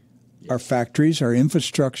 our factories, our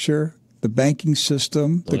infrastructure, the banking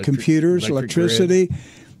system, the computers, electricity, grid,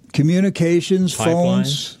 communications,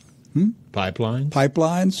 phones.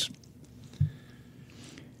 Pipelines.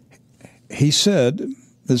 He said,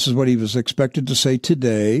 this is what he was expected to say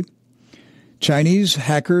today, Chinese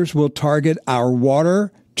hackers will target our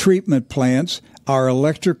water treatment plants, our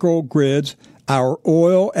electrical grids, our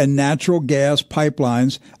oil and natural gas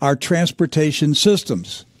pipelines, our transportation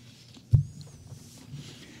systems.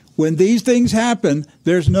 When these things happen,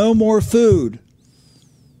 there's no more food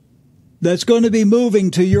that's going to be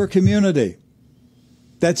moving to your community.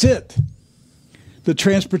 That's it. The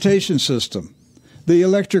transportation system, the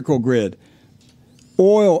electrical grid,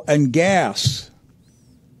 oil and gas,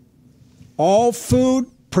 all food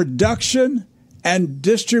production and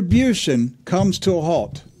distribution comes to a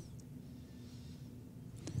halt.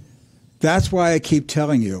 That's why I keep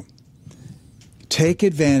telling you, take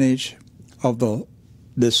advantage of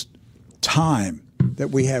this time that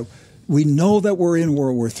we have. We know that we're in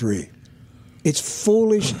World War III. It's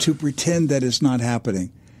foolish to pretend that it's not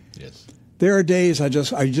happening. Yes. There are days I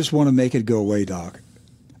just want to make it go away, Doc.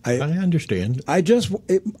 I understand.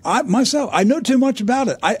 Myself, I know too much about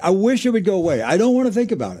it. I wish it would go away. I don't want to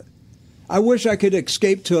think about it. I wish I could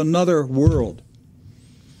escape to another world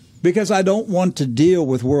because I don't want to deal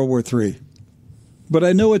with World War III. But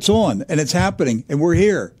I know it's on and it's happening and we're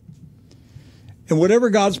here. And whatever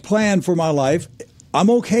God's plan for my life, I'm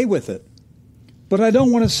okay with it. But I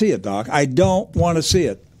don't want to see it, Doc. I don't want to see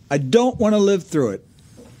it. I don't want to live through it.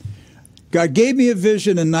 God gave me a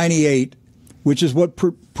vision in 98, which is what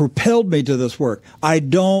propelled me to this work. I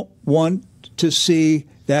don't want to see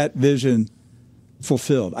that vision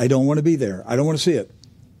fulfilled. I don't want to be there. I don't want to see it.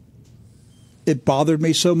 It bothered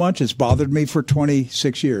me so much. It's bothered me for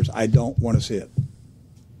 26 years. I don't want to see it.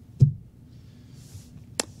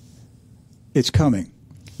 It's coming.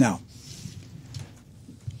 Now,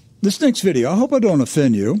 this next video, I hope I don't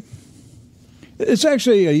offend you. It's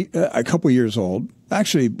actually a couple years old.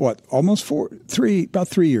 Actually, about 3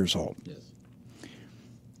 years old. Yes.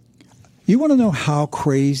 You want to know how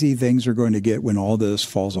crazy things are going to get when all this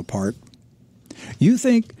falls apart? You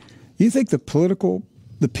think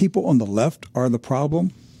the people on the left are the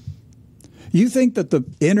problem? You think that the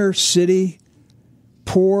inner city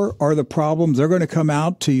poor are the problem? They're going to come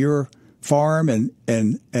out to your farm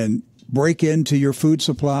and break into your food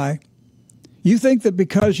supply? You think that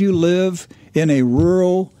because you live in a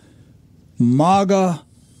rural, MAGA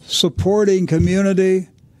supporting community,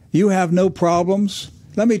 you have no problems?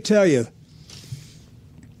 Let me tell you,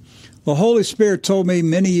 the Holy Spirit told me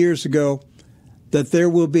many years ago that there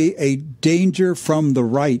will be a danger from the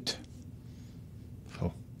right.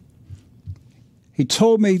 Oh. He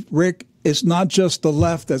told me, Rick, it's not just the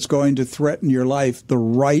left that's going to threaten your life. The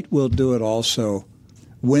right will do it also.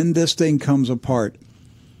 When this thing comes apart,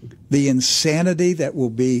 the insanity that will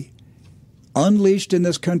be unleashed in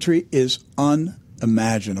this country is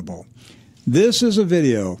unimaginable. This is a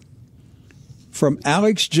video from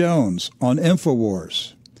Alex Jones on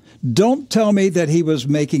InfoWars. Don't tell me that he was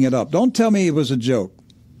making it up. Don't tell me it was a joke.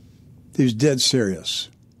 He was dead serious.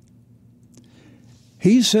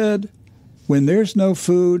 He said, when there's no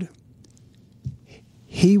food,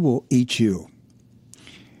 he will eat you.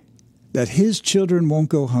 That his children won't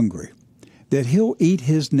go hungry. That he'll eat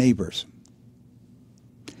his neighbors.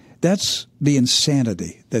 That's the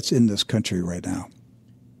insanity that's in this country right now.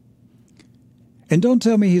 And don't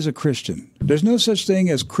tell me he's a Christian. There's no such thing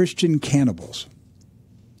as Christian cannibals.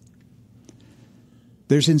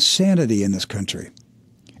 There's insanity in this country.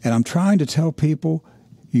 And I'm trying to tell people,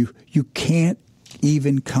 you can't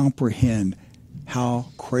even comprehend how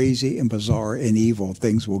crazy and bizarre and evil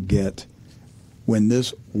things will get when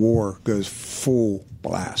this war goes full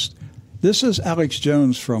blast. This is Alex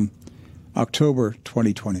Jones from October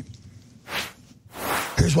 2020.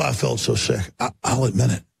 Here's why I felt so sick. I'll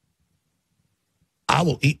admit it. I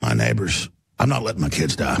will eat my neighbors. I'm not letting my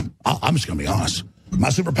kids die. I'm just going to be honest. My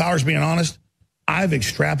superpower is being honest. I've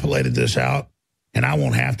extrapolated this out, and I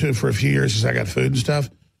won't have to for a few years since I got food and stuff,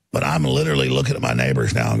 but I'm literally looking at my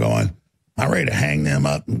neighbors now and going, I'm ready to hang them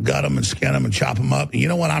up and gut them and skin them and chop them up. And you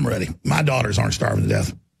know what? I'm ready. My daughters aren't starving to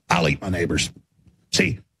death. I'll eat my neighbors.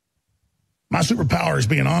 See, my superpower is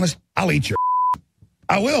being honest. I'll eat your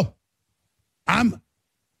I will. I'm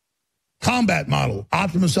combat model,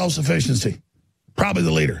 optimum self-sufficiency, probably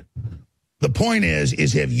the leader. The point is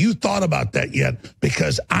have you thought about that yet?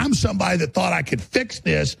 Because I'm somebody that thought I could fix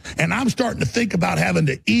this, and I'm starting to think about having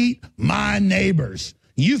to eat my neighbors.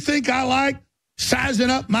 You think I like sizing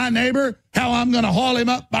up my neighbor, how I'm going to haul him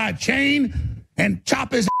up by a chain and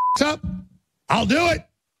chop his ass up? I'll do it.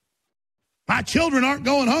 My children aren't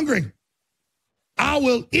going hungry. I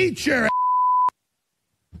will eat your ass.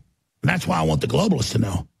 And that's why I want the globalists to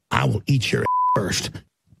know. I will eat your ass first.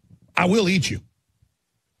 I will eat you.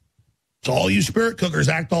 So all you spirit cookers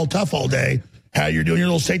act all tough all day, how you're doing your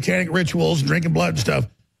little satanic rituals and drinking blood and stuff.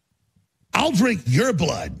 I'll drink your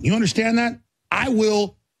blood. You understand that? I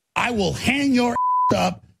will hang your ass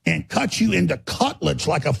up and cut you into cutlets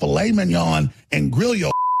like a filet mignon and grill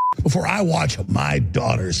your ass before I watch my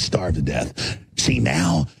daughters starve to death. See,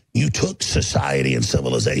 now you took society and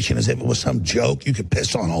civilization as if it was some joke you could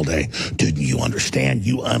piss on all day. Didn't you understand?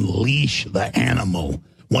 You unleash the animal.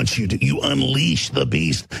 Once you do, you unleash the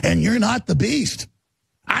beast, and you're not the beast.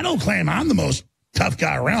 I don't claim I'm the most tough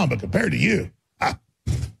guy around, but compared to you, I'm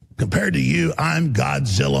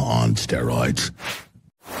Godzilla on steroids.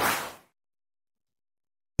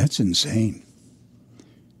 That's insane.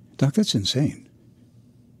 Doc, that's insane.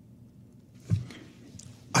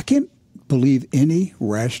 I can't believe any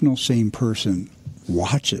rational, sane person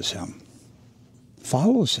watches him,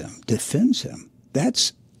 follows him, defends him.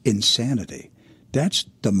 That's insanity. That's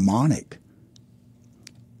demonic.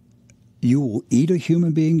 You will eat a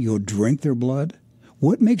human being, you'll drink their blood.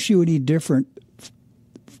 What makes you any different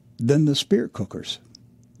than the spirit cookers?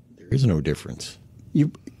 There is no difference.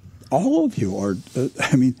 All of you are,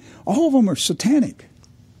 all of them are satanic.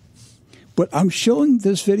 But I'm showing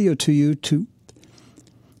this video to you to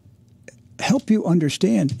help you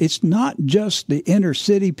understand it's not just the inner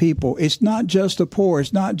city people. It's not just the poor.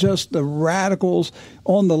 It's not just the radicals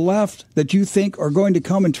on the left that you think are going to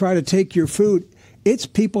come and try to take your food. It's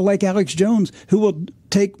people like Alex Jones who will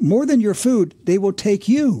take more than your food. They will take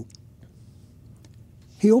you.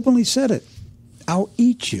 He openly said it. I'll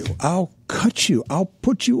eat you. I'll cut you. I'll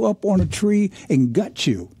put you up on a tree and gut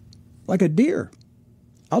you like a deer.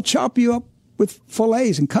 I'll chop you up with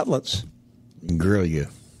fillets and cutlets. And grill you.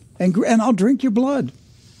 And I'll drink your blood.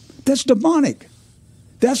 That's demonic.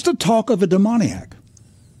 That's the talk of a demoniac.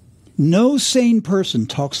 No sane person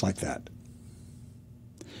talks like that.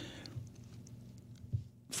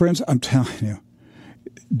 Friends, I'm telling you,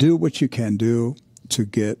 do what you can do to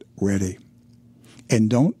get ready. And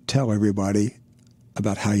don't tell everybody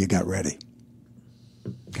about how you got ready.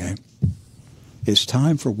 Okay? It's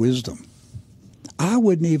time for wisdom. I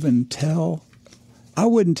wouldn't tell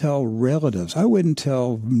relatives. I wouldn't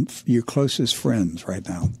tell your closest friends right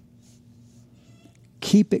now.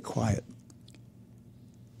 Keep it quiet.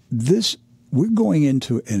 We're going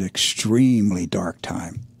into an extremely dark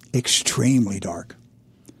time. Extremely dark.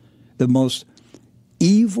 The most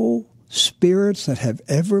evil spirits that have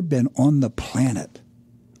ever been on the planet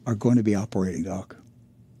are going to be operating, Doc.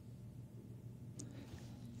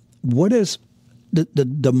 What is the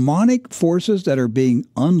demonic forces that are being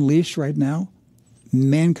unleashed right now?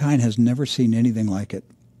 Mankind has never seen anything like it.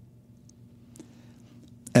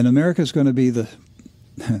 And America is going to be the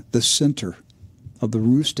center of the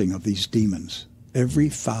roosting of these demons. Every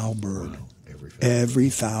foul bird, every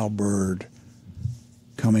foul bird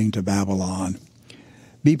coming to Babylon.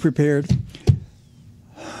 Be prepared.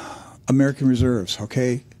 American Reserves,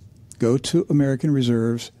 okay? Go to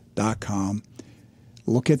AmericanReserves.com.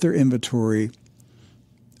 Look at their inventory.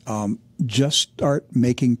 Just start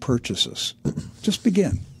making purchases. Just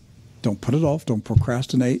begin. Don't put it off. Don't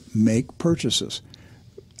procrastinate. Make purchases.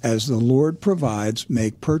 As the Lord provides,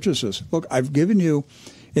 make purchases. Look,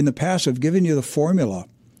 in the past, I've given you the formula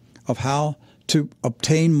of how to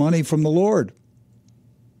obtain money from the Lord.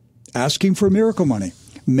 Asking for miracle money.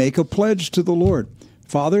 Make a pledge to the Lord.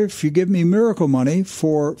 Father, if you give me miracle money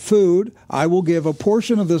for food, I will give a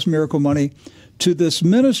portion of this miracle money to this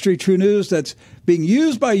ministry, True News, that's being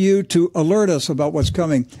used by you to alert us about what's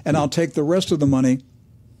coming, and I'll take the rest of the money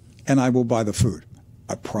and I will buy the food.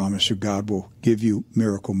 I promise you, God will give you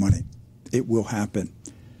miracle money. It will happen.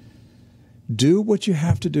 Do what you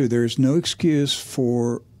have to do. There is no excuse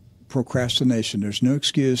for procrastination. There's no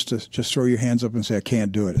excuse to just throw your hands up and say, I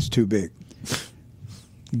can't do it. It's too big.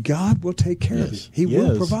 God will take care of you. He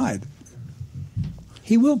will provide.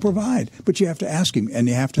 He will provide. But you have to ask him, and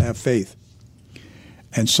you have to have faith.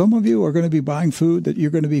 And some of you are going to be buying food that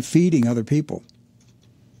you're going to be feeding other people.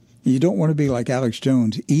 You don't want to be like Alex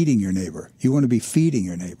Jones, eating your neighbor. You want to be feeding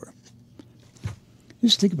your neighbor.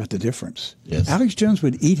 Just think about the difference. Yes. Alex Jones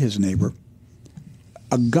would eat his neighbor.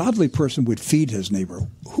 A godly person would feed his neighbor.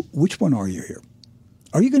 Which one are you here?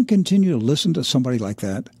 Are you going to continue to listen to somebody like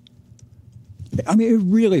that? I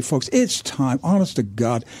mean, really, folks, it's time, honest to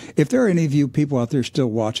God. If there are any of you people out there still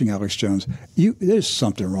watching Alex Jones, there's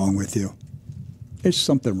something wrong with you. There's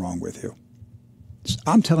something wrong with you.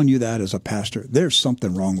 I'm telling you that as a pastor. There's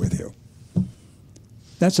something wrong with you.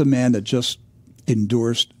 That's a man that just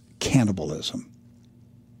endorsed cannibalism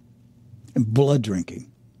and blood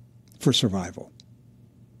drinking for survival.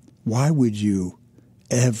 Why would you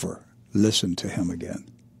ever listen to him again?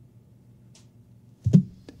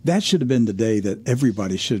 That should have been the day that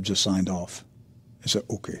everybody should have just signed off and said,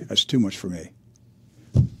 okay, that's too much for me.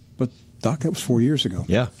 But, Doc, that was 4 years ago.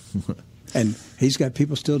 Yeah. And he's got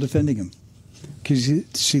people still defending him. Because, you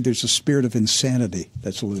see, there's a spirit of insanity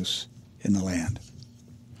that's loose in the land.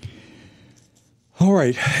 All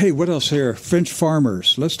right. Hey, what else here? French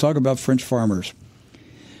farmers. Let's talk about French farmers.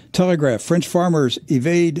 Telegraph. French farmers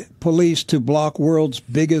evade police to block world's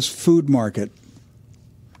biggest food market.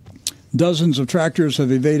 Dozens of tractors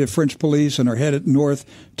have evaded French police and are headed north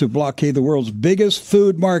to blockade the world's biggest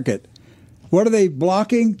food market. What are they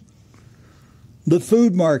blocking? The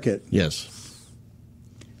food market. Yes.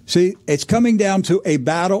 See, it's coming down to a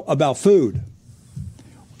battle about food.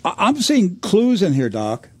 I'm seeing clues in here,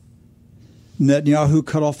 Doc. Netanyahu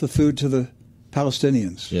cut off the food to the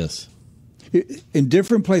Palestinians. Yes. In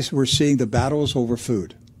different places, we're seeing the battles over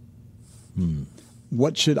food.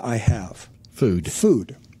 What should I have? Food.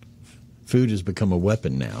 Food. Food has become a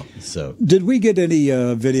weapon now. So, did we get any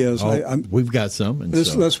videos? We've got some. And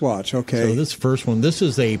let's watch. Okay. So this first one, this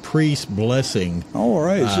is a priest blessing. All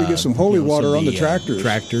right. So you get some holy water on the tractors.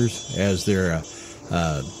 Tractors as they're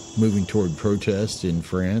moving toward protest in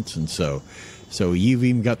France, and so you've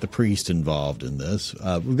even got the priest involved in this.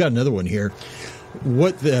 We've got another one here.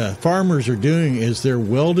 What the farmers are doing is they're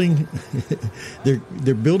welding.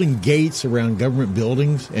 they're building gates around government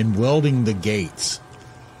buildings and welding the gates.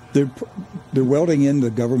 They're welding in the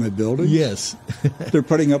government buildings? Yes. They're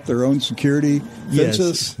putting up their own security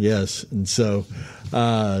fences? Yes. And so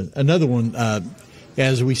another one,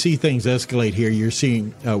 as we see things escalate here, you're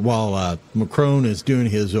seeing while Macron is doing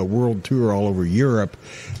his world tour all over Europe,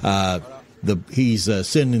 he's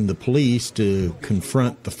sending the police to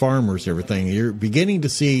confront the farmers and everything. You're beginning to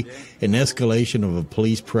see an escalation of a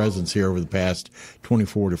police presence here over the past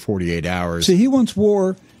 24 to 48 hours. See, he wants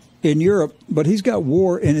war in Europe, but he's got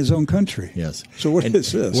war in his own country. Yes. So what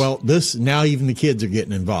is this? Well, now even the kids are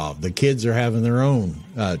getting involved. The kids are having their own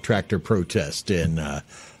tractor protest in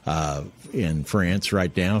France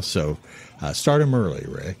right now. So start them early,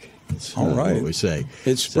 Rick. That's all right. What we say.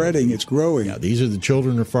 It's spreading. It's growing. Yeah, these are the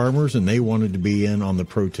children of farmers, and they wanted to be in on the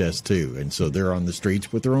protest too. And so they're on the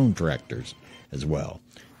streets with their own tractors as well.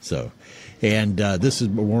 So, and this is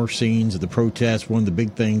more scenes of the protest. One of the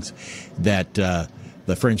big things that the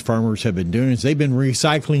the French farmers have been doing is they've been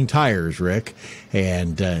recycling tires, Rick.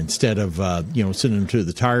 And instead of, sending them to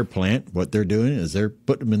the tire plant, what they're doing is they're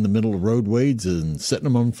putting them in the middle of roadways and setting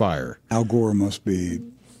them on fire. Al Gore must be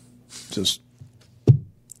just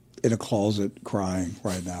in a closet crying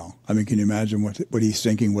right now. I mean, can you imagine what he's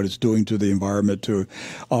thinking, what it's doing to the environment? I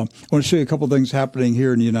want to show you a couple of things happening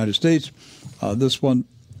here in the United States. This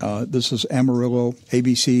is Amarillo,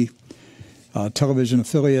 ABC television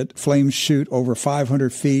affiliate. Flames shoot over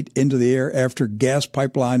 500 feet into the air after gas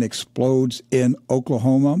pipeline explodes in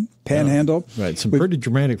Oklahoma Panhandle. Right, some pretty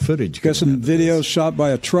dramatic footage. Got some videos shot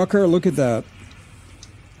by a trucker. Look at that.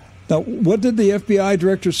 Now, what did the FBI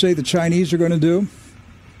director say the Chinese are going to do?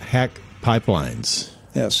 Hack pipelines.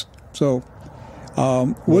 Yes. So,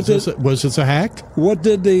 was this a hack? What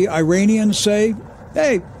did the Iranians say?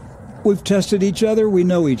 Hey, we've tested each other. We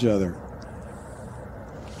know each other.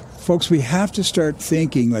 Folks, we have to start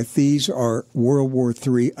thinking like these are World War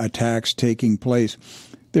III attacks taking place.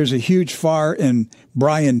 There's a huge fire in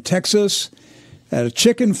Bryan, Texas, at a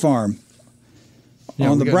chicken farm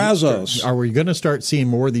on the Brazos. Are we going to start seeing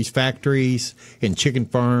more of these factories and chicken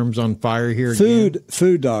farms on fire here again?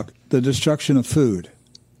 Food, Doc, the destruction of food.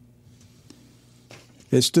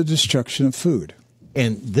 It's the destruction of food.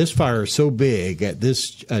 And this fire is so big at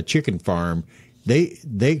this chicken farm, they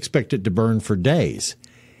expect it to burn for days.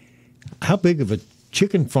 How big of a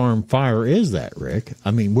chicken farm fire is that, Rick?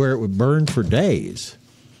 I mean, where it would burn for days.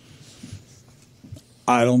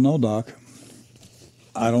 I don't know, Doc.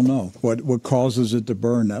 I don't know. What causes it to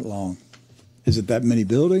burn that long? Is it that many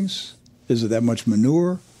buildings? Is it that much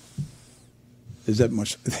manure? Is that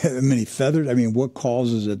many feathers? I mean, what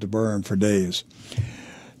causes it to burn for days?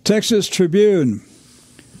 Texas Tribune.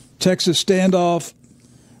 Texas standoff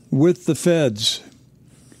with the feds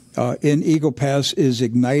in Eagle Pass is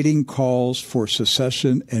igniting calls for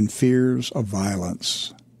secession and fears of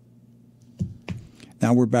violence.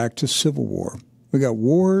 Now we're back to civil war. We got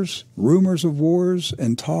wars, rumors of wars,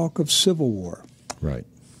 and talk of civil war. Right.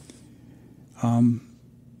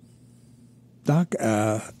 Doc,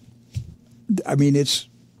 I mean, it's...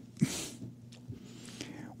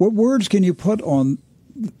 What words can you put on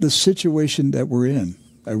the situation that we're in?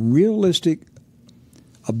 A realistic,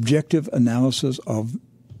 objective analysis of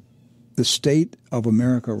the state of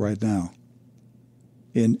America right now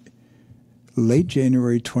in late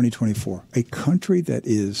January 2024. A country that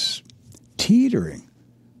is teetering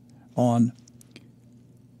on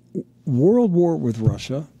world war with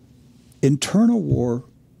Russia, internal war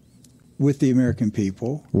with the American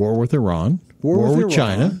people. War with Iran. War with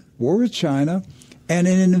China. War with China. And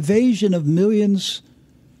an invasion of millions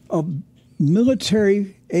of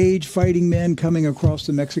military-age fighting men coming across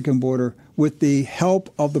the Mexican border with the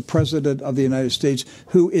help of the President of the United States,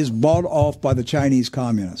 who is bought off by the Chinese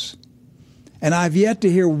communists. And I've yet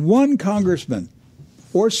to hear one congressman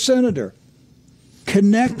or senator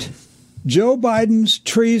connect Joe Biden's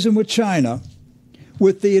treason with China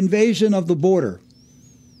with the invasion of the border.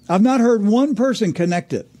 I've not heard one person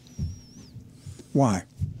connect it. Why?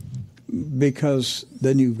 Because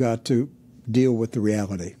then you've got to deal with the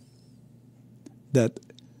reality that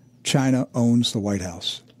China owns the White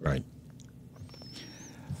House. Right.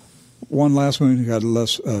 One last one. We got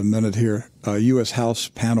a minute here. U.S. House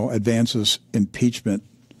panel advances impeachment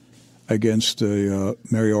against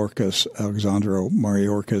Mayorkas, Alexandro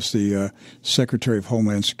Mayorkas, the Secretary of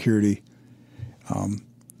Homeland Security.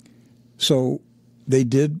 So they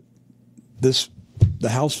did this. The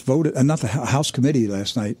House voted, not the House committee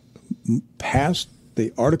last night, passed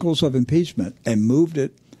the articles of impeachment and moved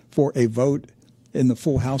it for a vote in the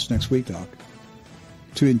full House next week, Doc,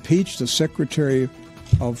 to impeach the Secretary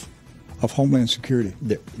of Homeland Security.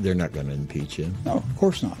 They're not going to impeach him. No, of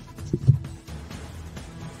course not.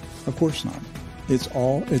 Of course not. It's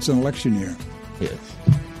an election year. Yes.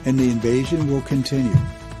 And the invasion will continue.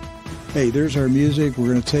 Hey, there's our music. We're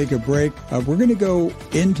going to take a break. We're going to go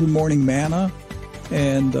into Morning Manna,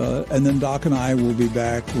 and then Doc and I will be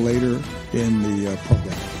back later in the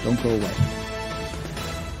program. Don't go away.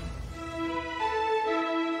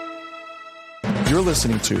 You're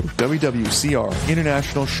listening to WWCR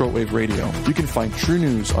International Shortwave Radio. You can find true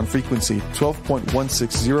news on frequency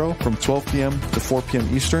 12.160 from 12 p.m. to 4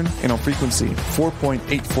 p.m. Eastern and on frequency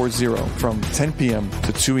 4.840 from 10 p.m.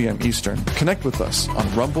 to 2 a.m. Eastern. Connect with us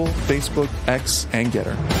on Rumble, Facebook, X, and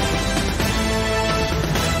Getter.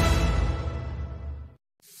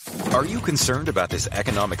 Are you concerned about this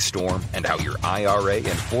economic storm and how your IRA and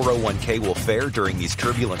 401k will fare during these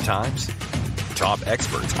turbulent times? Top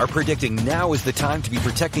experts are predicting now is the time to be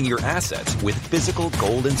protecting your assets with physical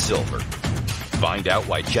gold and silver. Find out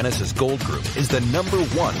why Genesis Gold Group is the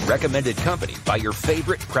 #1 recommended company by your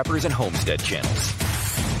favorite preppers and homestead channels.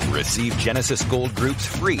 Receive Genesis Gold Group's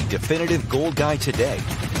free definitive gold guide today,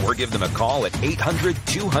 or give them a call at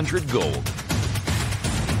 800-200-GOLD.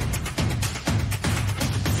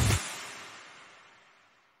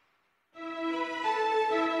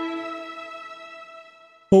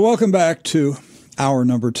 Well, welcome back to hour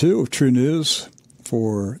number 2 of True News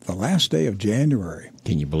for the last day of January.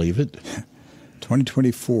 Can you believe it?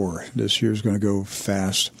 2024. This year's going to go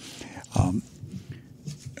fast.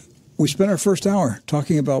 We spent our first hour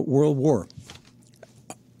talking about World War.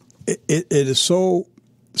 It is so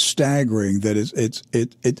staggering that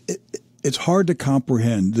it's hard to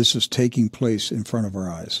comprehend this is taking place in front of our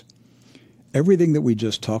eyes. Everything that we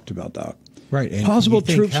just talked about, Doc. Right. And possible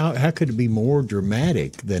troops. How could it be more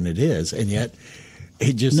dramatic than it is? And yet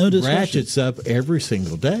it just ratchets up every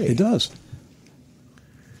single day. It does.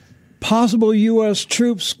 Possible U.S.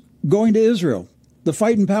 troops going to Israel. The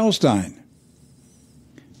fight in Palestine.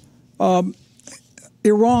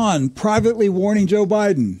 Iran privately warning Joe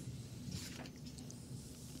Biden.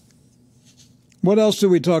 What else do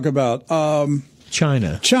we talk about?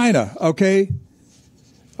 China. China, okay.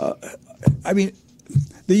 I mean,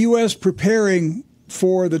 the U.S. preparing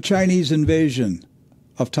for the Chinese invasion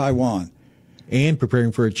of Taiwan. And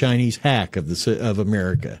preparing for a Chinese hack of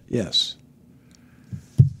America. Yes.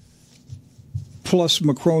 Plus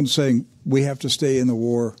Macron saying we have to stay in the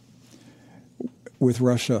war with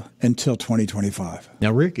Russia until 2025.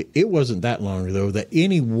 Now, Rick, it wasn't that long ago that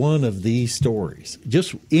any one of these stories,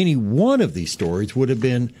 just any one of these stories, would have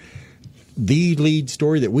been the lead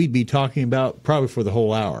story that we'd be talking about probably for the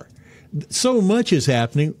whole hour. So much is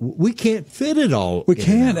happening, we can't fit it all. We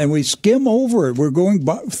can't, and we skim over it. We're going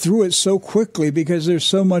through it so quickly because there's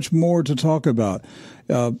so much more to talk about.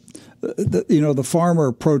 The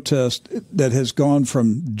farmer protest that has gone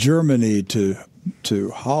from Germany to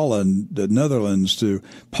Holland, the Netherlands, to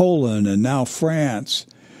Poland, and now France.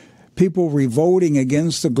 People revolting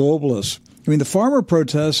against the globalists. I mean, the farmer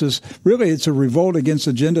protest it's a revolt against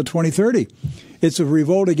Agenda 2030. It's a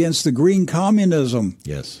revolt against the green communism.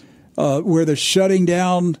 Yes. Where they're shutting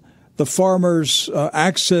down the farmers'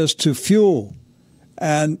 access to fuel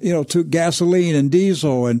and, to gasoline and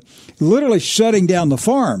diesel, and literally shutting down the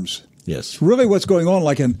farms. Yes. Really what's going on,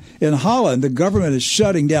 like in Holland, the government is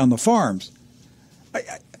shutting down the farms.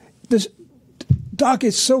 Doc,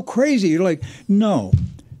 it's so crazy. You're like, no,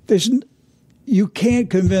 you can't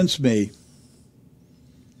convince me.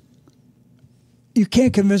 You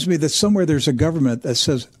can't convince me that somewhere there's a government that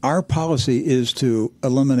says our policy is to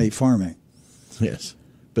eliminate farming. Yes,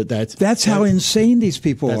 but that's how insane these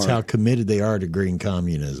people are. That's how committed they are to green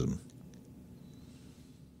communism.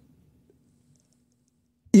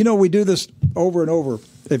 We do this over and over.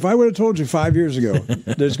 If I would have told you 5 years ago,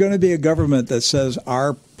 there's going to be a government that says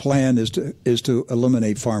our plan is to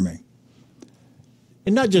eliminate farming,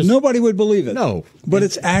 and not just nobody would believe it. No, but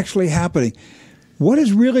it's actually happening. What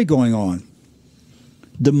is really going on?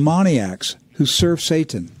 Demoniacs who serve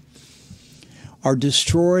Satan are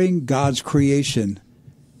destroying God's creation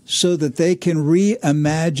so that they can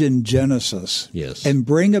reimagine Genesis. Yes. And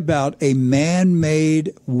bring about a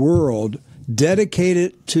man-made world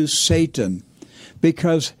dedicated to Satan,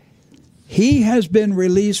 because he has been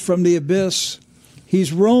released from the abyss.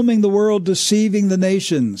 He's roaming the world, deceiving the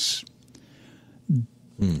nations.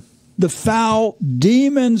 The foul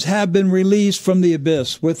demons have been released from the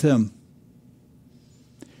abyss with him.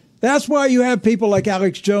 That's why you have people like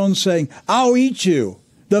Alex Jones saying, I'll eat you.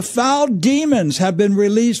 The foul demons have been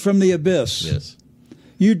released from the abyss. Yes.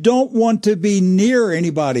 You don't want to be near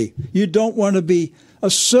anybody. You don't want to be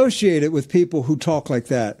associated with people who talk like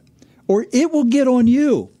that, or it will get on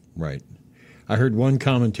you. Right. I heard one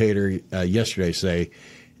commentator yesterday say,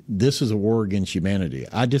 this is a war against humanity.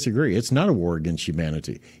 I disagree. It's not a war against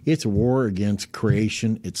humanity. It's a war against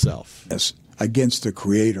creation itself. Yes, against the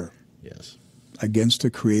Creator. Yes. Against the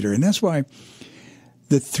Creator. And that's why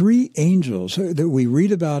the three angels that we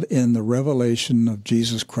read about in the revelation of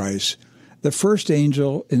Jesus Christ, the first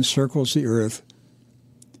angel encircles the earth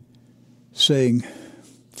saying,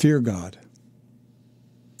 fear God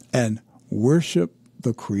and worship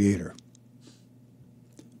the Creator.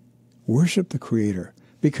 Worship the Creator,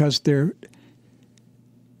 because there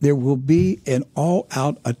will be an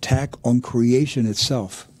all-out attack on creation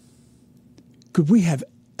itself. Could we have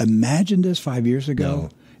imagined this 5 years ago? No.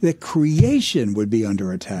 That creation would be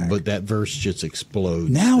under attack. But that verse just explodes.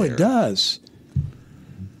 Now there. It does.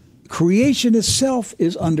 Creation itself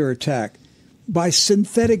is under attack by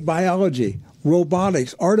synthetic biology.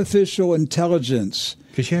 robotics, artificial intelligence.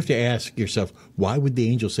 Because you have to ask yourself, why would the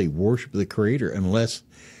angel say worship the Creator unless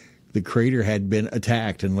the Creator had been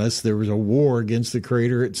attacked, unless there was a war against the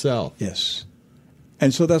Creator itself? Yes.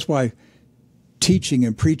 And so that's why teaching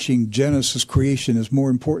and preaching Genesis creation is more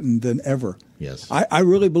important than ever. Yes. I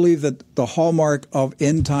really believe that the hallmark of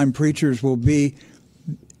end-time preachers will be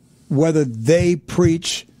whether they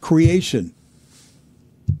preach creation.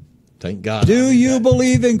 Thank God. Do you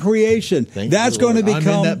believe in creation? That's going to become,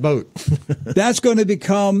 I'm in that boat. that's going to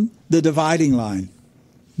become the dividing line.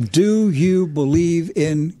 Do you believe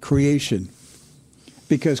in creation?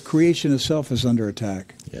 Because creation itself is under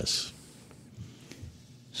attack. Yes.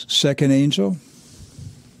 Second angel,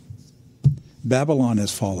 Babylon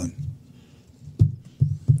has fallen.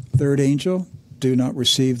 Third angel, do not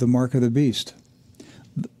receive the mark of the beast.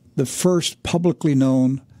 The first publicly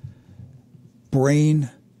known brain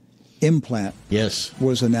implant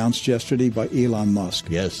was announced yesterday by Elon Musk.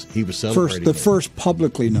 Yes, he was celebrating First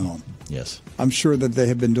publicly known. Yes. I'm sure that they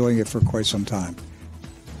have been doing it for quite some time.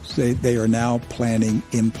 They are now planning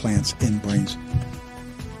implants in brains.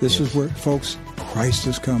 This is where, folks, Christ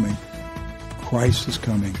is coming. Christ is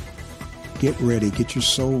coming. Get ready. Get your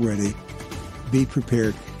soul ready. Be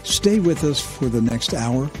prepared. Stay with us for the next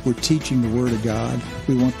hour. We're teaching the Word of God.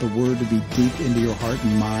 We want the Word to be deep into your heart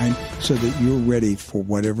and mind so that you're ready for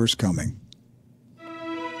whatever's coming.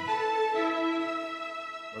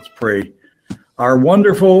 Let's pray. Our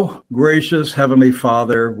wonderful, gracious Heavenly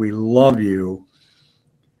Father, we love you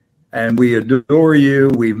and we adore you.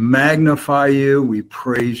 We magnify you. We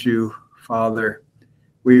praise you, Father.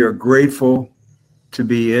 We are grateful to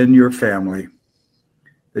be in your family,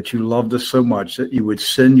 that you loved us so much, that you would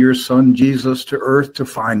send your Son Jesus to earth to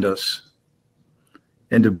find us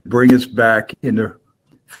and to bring us back into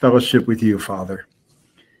fellowship with you, Father.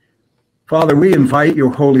 Father, we invite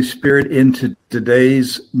your Holy Spirit into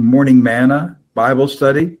today's morning manna Bible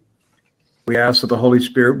study. We ask that the Holy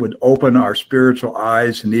Spirit would open our spiritual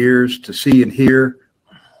eyes and ears to see and hear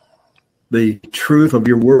the truth of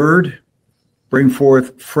your word, bring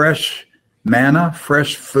forth fresh manna,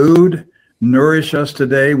 fresh food, nourish us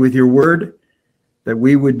today with your word, that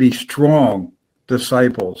we would be strong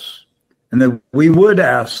disciples, and that we would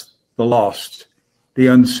ask the lost, the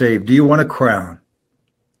unsaved, do you want a crown?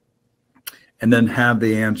 And then have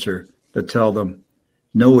the answer to tell them,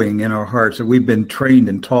 knowing in our hearts that we've been trained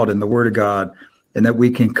and taught in the Word of God, and that we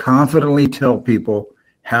can confidently tell people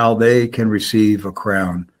how they can receive a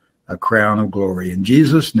crown of glory. In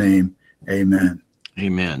Jesus' name, amen.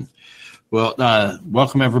 Amen. Well,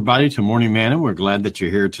 welcome everybody to Morning Manna. We're glad that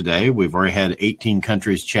you're here today. We've already had 18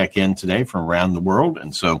 countries check in today from around the world,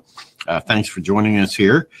 and so thanks for joining us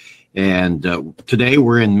here. And today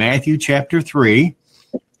we're in Matthew chapter 3,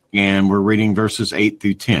 and we're reading verses 8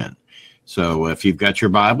 through 10. So if you've got your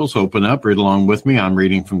Bibles, open up, read along with me. I'm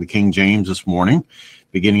reading from the King James this morning,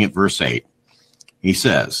 beginning at verse 8. He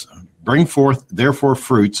says, "Bring forth therefore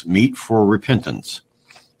fruits meet for repentance.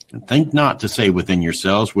 And think not to say within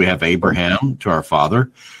yourselves, we have Abraham to our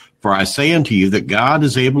father. For I say unto you that God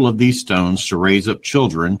is able of these stones to raise up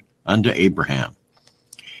children unto Abraham.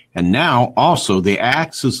 And now also the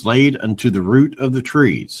axe is laid unto the root of the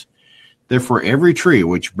trees. Therefore every tree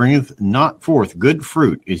which bringeth not forth good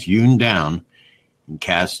fruit is hewn down and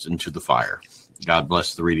cast into the fire." God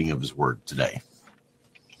bless the reading of his word today.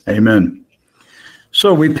 Amen.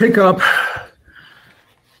 So we pick up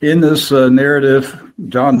in this narrative,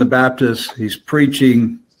 John the Baptist, he's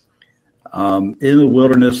preaching in the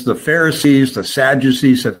wilderness. The Pharisees, the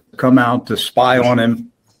Sadducees have come out to spy on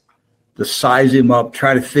him, to size him up,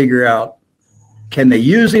 try to figure out, can they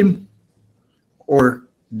use him or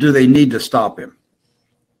do they need to stop him?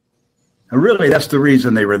 And really, that's the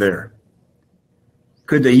reason they were there.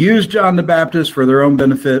 Could they use John the Baptist for their own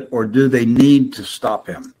benefit, or do they need to stop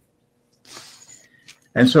him?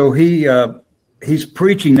 And so he's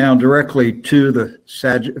preaching now directly to the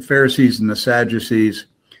Pharisees and the Sadducees,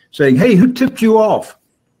 saying, hey, who tipped you off?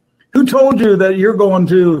 Who told you that you're going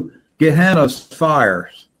to Gehenna's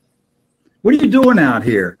fires? What are you doing out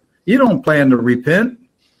here? You don't plan to repent.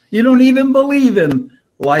 You don't even believe in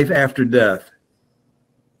life after death.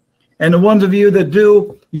 And the ones of you that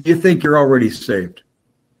do, you think you're already saved.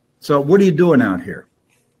 So what are you doing out here?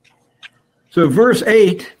 So verse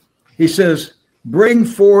 8, he says, bring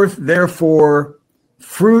forth therefore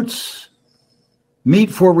fruits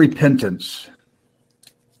meet for repentance,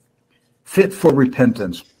 fit for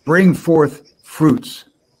repentance. Bring forth fruits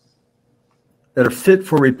that are fit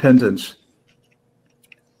for repentance.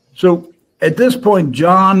 So at this point,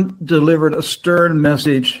 John delivered a stern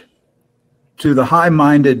message to the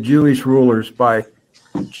high-minded Jewish rulers by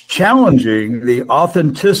challenging the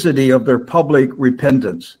authenticity of their public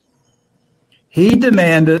repentance. He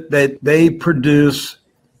demanded that they produce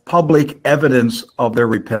public evidence of their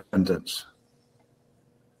repentance.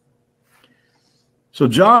 So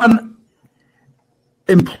John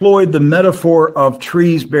employed the metaphor of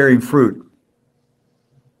trees bearing fruit.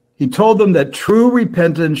 He told them that true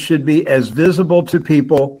repentance should be as visible to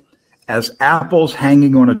people as apples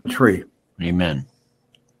hanging on a tree. Amen.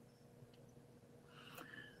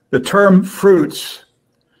 The term fruits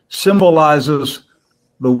symbolizes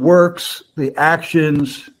the works, the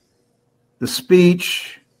actions, the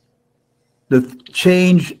speech, the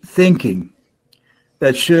change thinking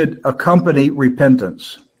that should accompany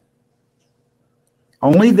repentance.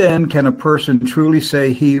 Only then can a person truly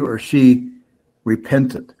say he or she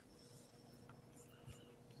repented.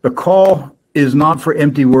 The call is not for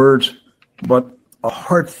empty words, but a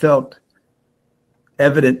heartfelt,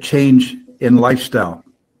 evident change in lifestyle.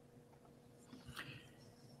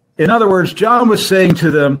 In other words, John was saying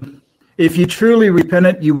to them, if you truly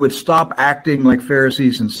repented, you would stop acting like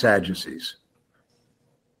Pharisees and Sadducees.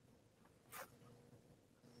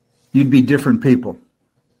 You'd be different people.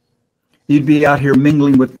 You'd be out here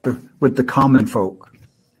mingling with the common folk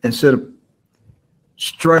instead of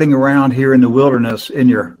strutting around here in the wilderness in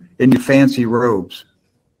your fancy robes.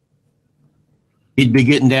 He'd be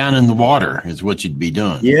getting down in the water is what you'd be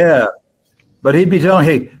doing. Yeah. But he'd be telling,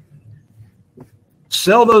 hey,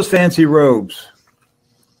 sell those fancy robes.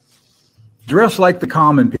 Dress like the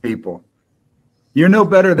common people. You're no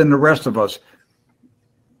better than the rest of us.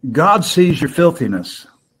 God sees your filthiness.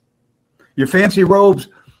 Your fancy robes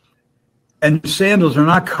and sandals are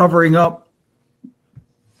not covering up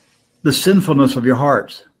the sinfulness of your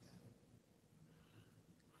hearts.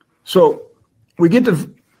 So we get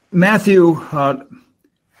to Matthew.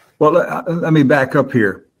 Let me back up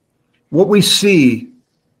here. What we see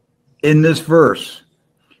in this verse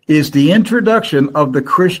is the introduction of the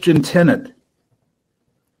Christian tenet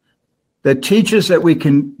that teaches that we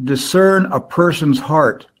can discern a person's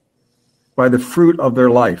heart by the fruit of their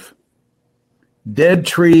life. Dead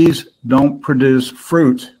trees don't produce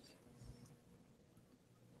fruit.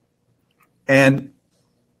 And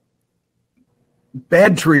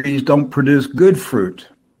bad trees don't produce good fruit.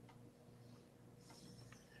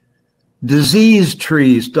 Diseased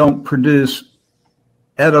trees don't produce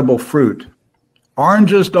edible fruit.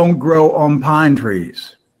 Oranges don't grow on pine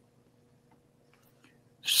trees.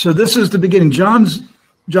 So this is the beginning. John's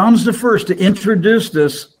the first to introduce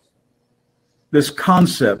this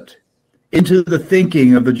concept into the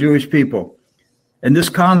thinking of the Jewish people. And this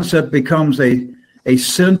concept becomes a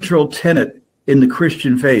central tenet in the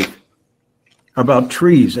Christian faith about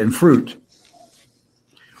trees and fruit.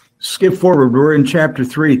 Skip forward. We're in chapter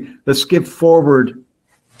 3. Let's skip forward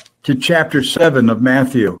to chapter 7 of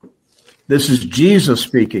Matthew. This is Jesus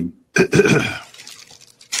speaking.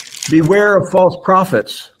 Beware of false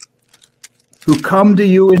prophets who come to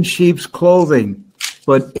you in sheep's clothing,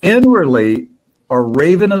 but inwardly are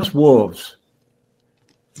ravenous wolves.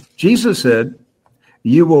 Jesus said,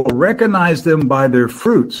 you will recognize them by their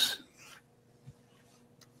fruits.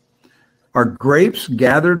 Are grapes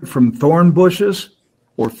gathered from thorn bushes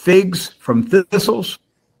or figs from thistles?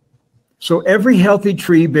 So every healthy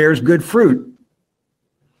tree bears good fruit,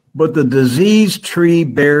 but the diseased tree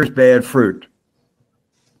bears bad fruit.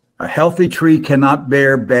 A healthy tree cannot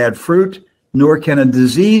bear bad fruit, nor can a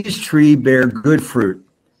diseased tree bear good fruit.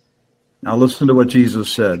 Now listen to what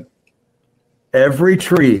Jesus said. Every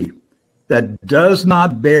tree that does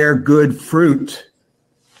not bear good fruit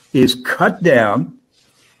is cut down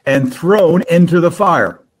and thrown into the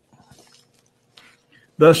fire.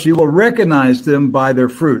 Thus you will recognize them by their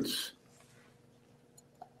fruits.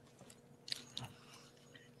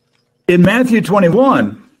 In Matthew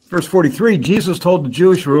 21, verse 43, Jesus told the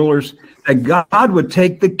Jewish rulers that God would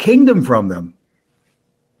take the kingdom from them.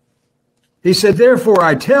 He said, therefore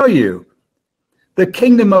I tell you, the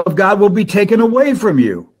kingdom of God will be taken away from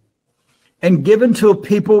you and given to a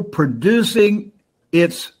people producing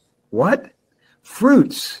its what?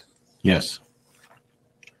 Fruits. Yes.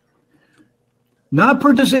 Not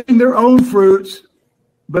producing their own fruits,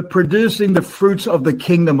 but producing the fruits of the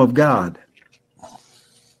kingdom of God.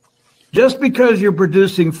 Just because you're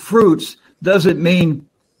producing fruits doesn't mean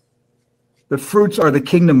the fruits are the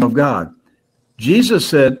kingdom of God. Jesus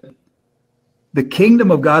said the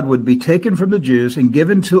kingdom of God would be taken from the Jews and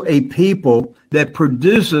given to a people that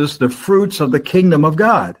produces the fruits of the kingdom of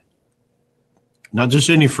God. Not just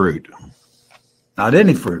any fruit. Not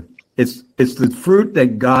any fruit. It's the fruit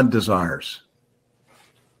that God desires.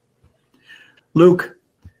 Luke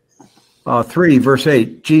 3, verse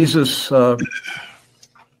 8, Jesus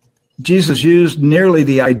Jesus used nearly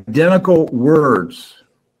the identical words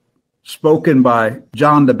spoken by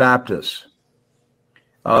John the Baptist.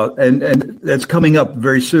 And that's coming up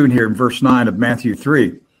very soon here in verse 9 of Matthew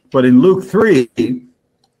 3. But in Luke 3,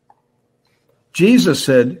 Jesus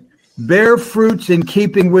said, bear fruits in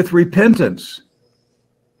keeping with repentance.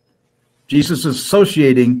 Jesus is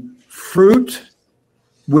associating fruit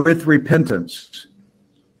with repentance.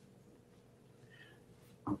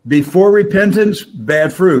 Before repentance,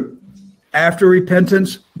 bad fruit. After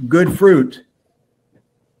repentance, good fruit.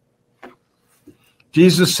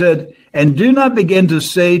 Jesus said, and do not begin to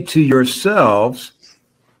say to yourselves,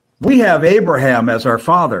 we have Abraham as our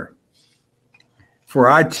father. For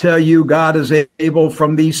I tell you, God is able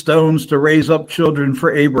from these stones to raise up children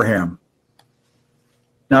for Abraham.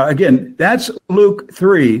 Now, again, that's Luke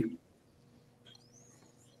 3,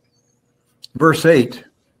 verse 8.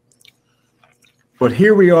 But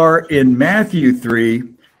here we are in Matthew 3.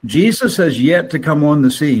 Jesus has yet to come on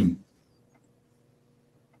the scene.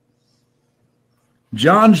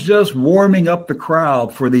 John's just warming up the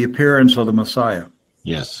crowd for the appearance of the Messiah.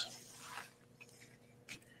 Yes.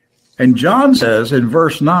 And John says in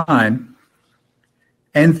verse 9,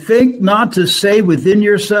 and think not to say within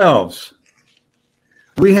yourselves,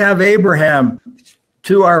 we have Abraham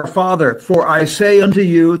to our father, for I say unto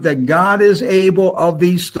you that God is able of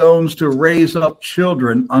these stones to raise up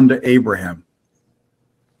children unto Abraham.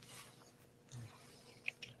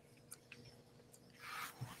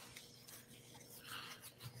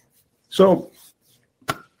 So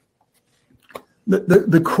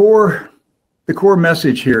the core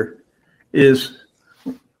message here is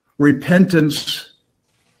repentance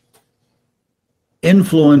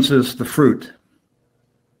influences the fruit.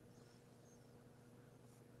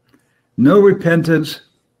 No repentance,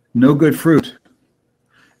 no good fruit.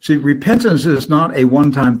 See, repentance is not a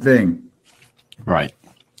one-time thing. Right.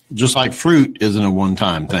 Just like fruit isn't a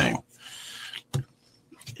one-time thing.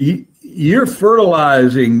 You're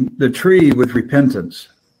fertilizing the tree with repentance.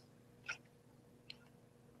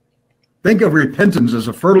 Think of repentance as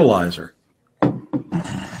a fertilizer.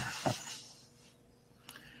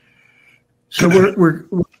 So we're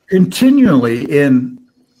continually in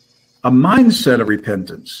a mindset of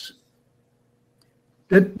repentance.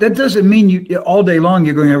 That doesn't mean you all day long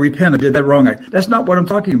you're going to repent. I did that wrong. That's not what I'm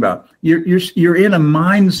talking about. You're in a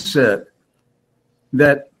mindset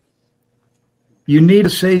that you need a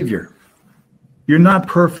Savior. You're not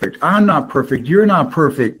perfect. I'm not perfect. You're not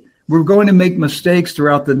perfect. We're going to make mistakes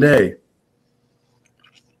throughout the day.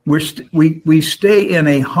 We stay in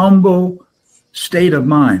a humble state of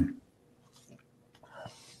mind.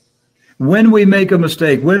 When we make a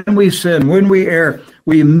mistake, when we sin, when we err,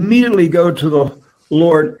 we immediately go to the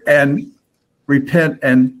Lord and repent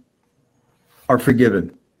and are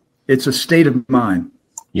forgiven. It's a state of mind.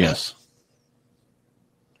 Yes.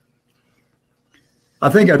 I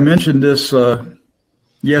think I mentioned this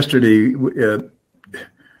yesterday.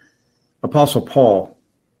 Apostle Paul,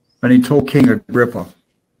 when he told King Agrippa,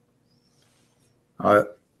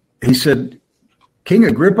 he said, King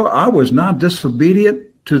Agrippa, I was not disobedient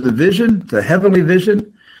to the vision, the heavenly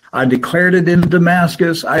vision. I declared it in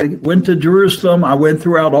Damascus. I went to Jerusalem. I went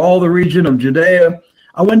throughout all the region of Judea.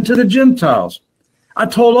 I went to the Gentiles. I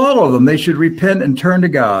told all of them they should repent and turn to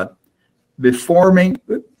God, performing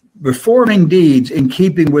deeds in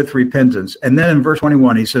keeping with repentance. And then in verse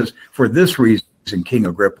 21, he says, for this reason, King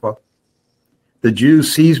Agrippa, the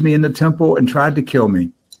Jews seized me in the temple and tried to kill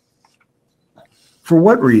me. For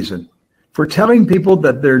what reason? For telling people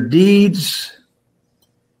that their deeds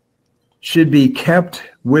should be kept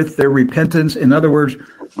with their repentance. In other words,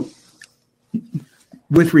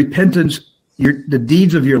 with repentance, the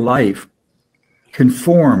deeds of your life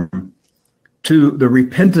conform to the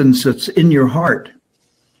repentance that's in your heart.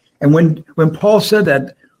 And when Paul said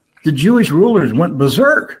that, the Jewish rulers went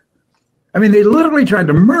berserk. I mean, they literally tried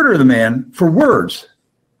to murder the man for words.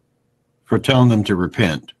 For telling them to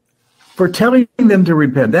repent. For telling them to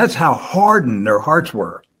repent. That's how hardened their hearts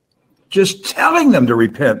were. Just telling them to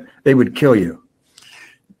repent, they would kill you.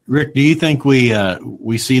 Rick, do you think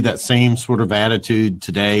we see that same sort of attitude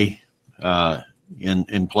today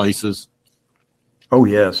in places? Oh,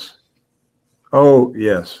 yes. Oh,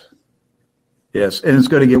 yes. Yes, and it's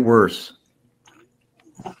going to get worse.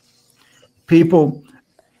 People,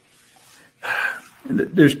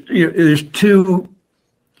 there's two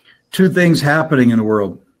things happening in the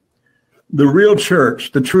world. The real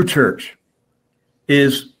church, the true church,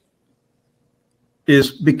 is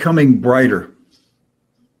becoming brighter.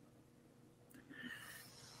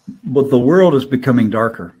 But the world is becoming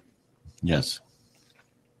darker. Yes.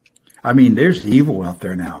 I mean, there's evil out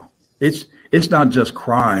there now. It's not just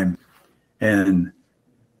crime. and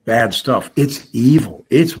bad stuff. It's evil.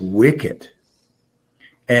 It's wicked.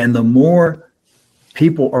 And the more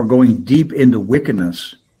people are going deep into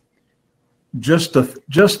wickedness, just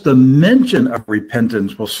the mention of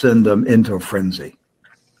repentance will send them into a frenzy.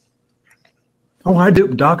 Oh, I do,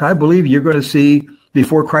 Doc. I believe you're going to see,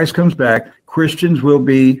 before Christ comes back, Christians will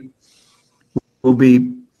be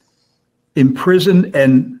imprisoned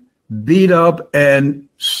and beat up and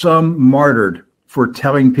some martyred for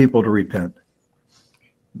telling people to repent.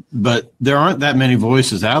 But there aren't that many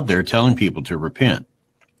voices out there telling people to repent.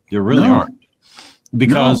 There really aren't.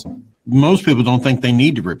 Because most people don't think they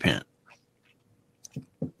need to repent.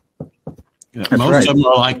 Most of them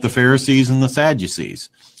are like the Pharisees and the Sadducees.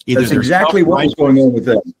 That's exactly what was going on with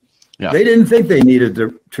them. Yeah. They didn't think they needed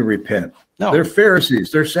to repent. No. They're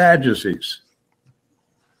Pharisees. They're Sadducees.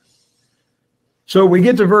 So we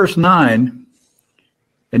get to verse 9,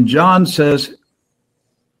 and John says,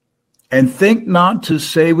 "And think not to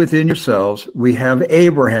say within yourselves, we have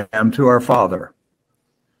Abraham to our father.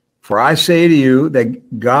 For I say to you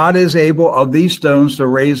that God is able of these stones to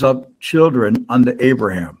raise up children unto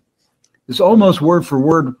Abraham." It's almost word for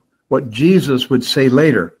word what Jesus would say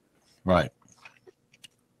later. Right.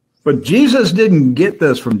 But Jesus didn't get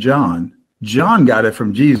this from John. John got it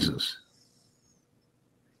from Jesus.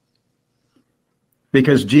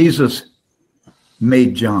 Because Jesus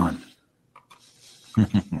made John.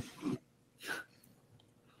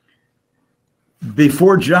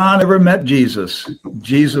 Before John ever met Jesus,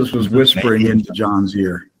 Jesus was whispering into John's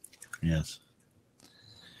ear. Yes.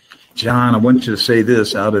 John, I want you to say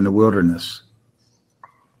this out in the wilderness.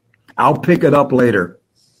 I'll pick it up later.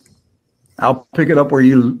 I'll pick it up where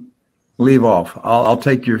you leave off. I'll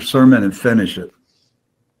take your sermon and finish it.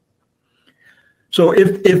 So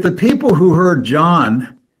if the people who heard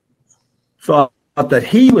John thought that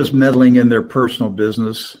he was meddling in their personal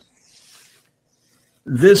business,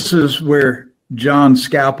 this is where John's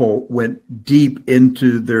scalpel went deep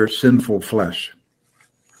into their sinful flesh.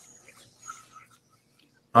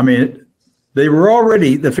 I mean, they were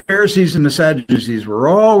already, the Pharisees and the Sadducees were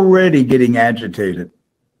already getting agitated.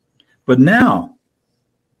 But now,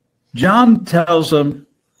 John tells them,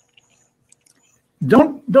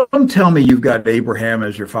 don't tell me you've got Abraham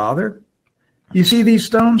as your father. You see these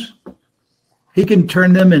stones? He can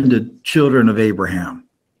turn them into children of Abraham.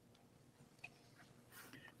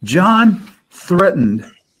 John threatened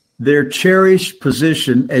their cherished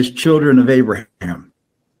position as children of Abraham.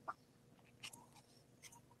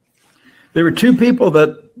 There were two people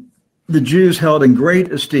that the Jews held in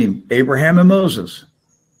great esteem, Abraham and Moses.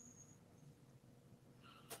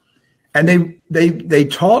 And they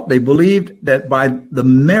taught, they believed that by the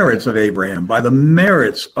merits of Abraham, by the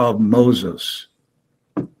merits of Moses,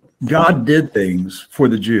 God did things for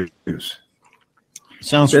the Jews.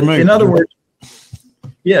 Sounds familiar. In other words,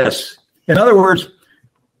 yes. In other words,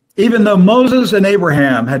 even though Moses and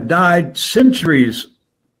Abraham had died centuries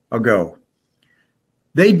ago,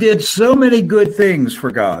 they did so many good things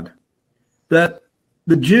for God that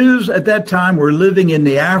the Jews at that time were living in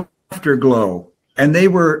the afterglow, and they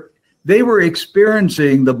were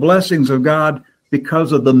experiencing the blessings of God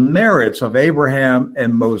because of the merits of Abraham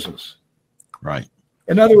and Moses. Right.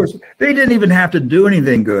 In other words, they didn't even have to do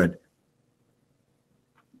anything good.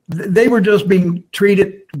 They were just being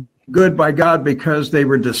treated good by God because they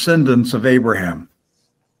were descendants of Abraham.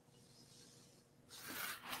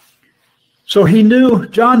 So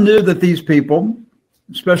John knew that these people,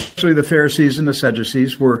 especially the Pharisees and the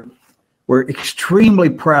Sadducees, were extremely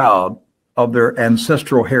proud of their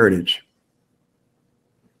ancestral heritage,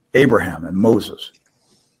 Abraham and Moses.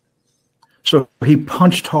 So he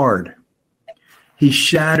punched hard. He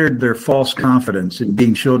shattered their false confidence in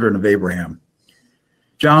being children of Abraham.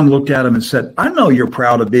 John looked at him and said, I know you're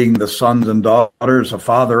proud of being the sons and daughters of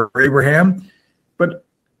Father Abraham, but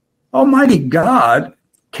Almighty God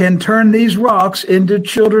can turn these rocks into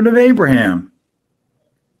children of Abraham.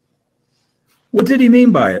 What did he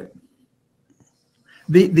mean by it?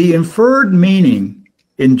 The inferred meaning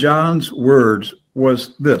in John's words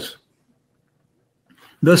was this: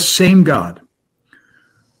 the same God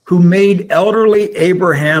who made elderly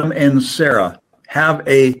Abraham and Sarah have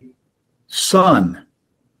a son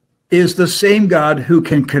is the same God who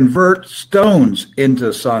can convert stones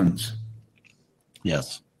into sons.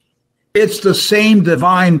 Yes. It's the same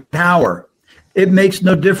divine power. It makes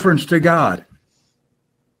no difference to God.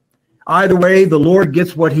 Either way, the Lord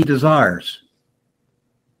gets what he desires.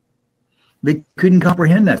 They couldn't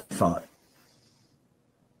comprehend that thought.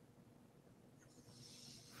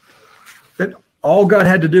 That all God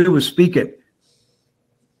had to do was speak it.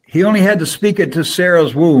 He only had to speak it to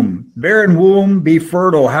Sarah's womb. Barren womb, be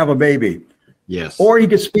fertile, have a baby. Yes. Or he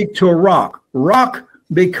could speak to a rock. Rock,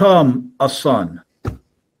 become a son.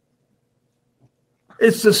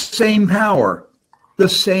 It's the same power, the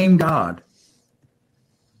same God.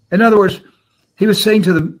 In other words, he was saying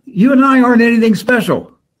to them, you and I aren't anything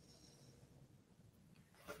special.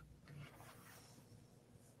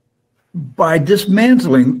 By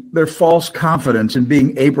dismantling their false confidence in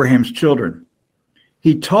being Abraham's children,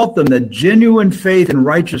 he taught them that genuine faith and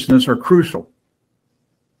righteousness are crucial.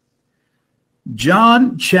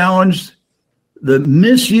 John challenged the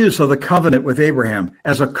misuse of the covenant with Abraham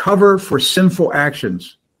as a cover for sinful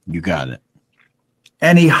actions. You got it.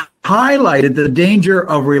 And he highlighted the danger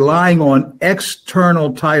of relying on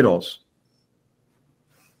external titles.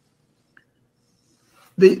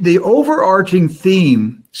 The overarching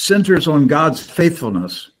theme centers on God's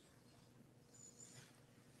faithfulness.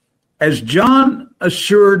 As John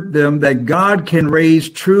assured them that God can raise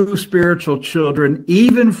true spiritual children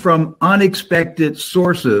even from unexpected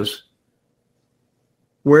sources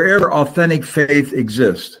wherever authentic faith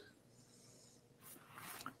exists.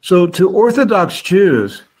 So to Orthodox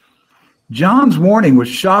Jews, John's warning was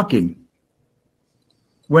shocking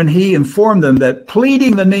when he informed them that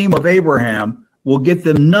pleading the name of Abraham will get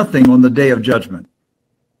them nothing on the day of judgment.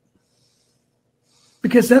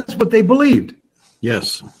 Because that's what they believed.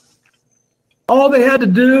 Yes. All they had to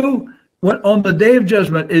do on the day of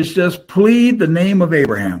judgment is just plead the name of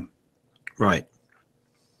Abraham. Right.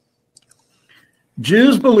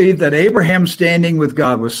 Jews believed that Abraham's standing with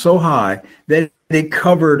God was so high that it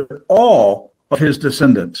covered all of his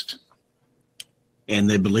descendants. And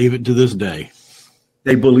they believe it to this day.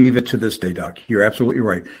 They believe it to this day, Doc. You're absolutely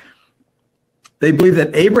right. They believe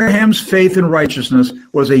that Abraham's faith and righteousness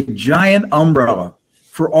was a giant umbrella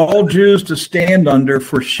for all Jews to stand under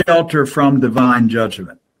for shelter from divine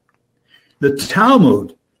judgment. The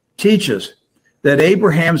Talmud teaches that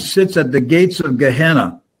Abraham sits at the gates of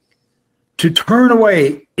Gehenna to turn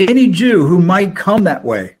away any Jew who might come that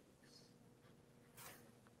way.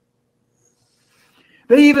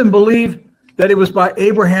 They even believe that it was by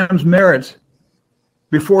Abraham's merits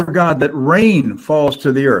before God that rain falls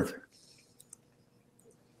to the earth.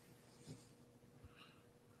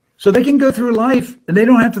 So they can go through life and they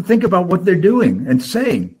don't have to think about what they're doing and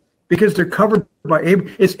saying because they're covered by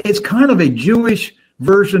Abraham. It's kind of a Jewish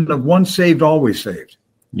version of once saved, always saved.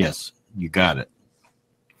 Yes, you got it.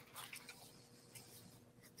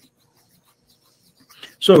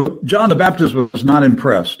 So John the Baptist was not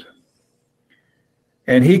impressed.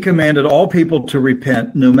 And he commanded all people to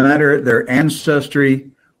repent, no matter their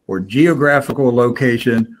ancestry or geographical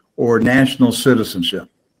location or national citizenship.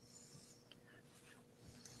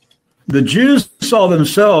 The Jews saw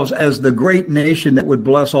themselves as the great nation that would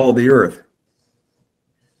bless all the earth.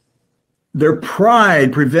 Their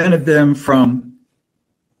pride prevented them from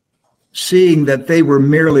seeing that they were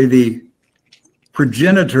merely the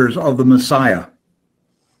progenitors of the Messiah,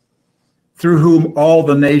 through whom all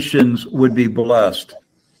the nations would be blessed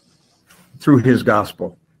through his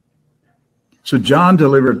gospel. So John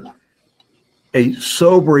delivered a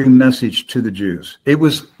sobering message to the Jews. It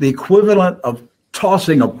was the equivalent of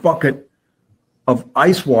tossing a bucket of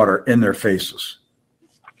ice water in their faces.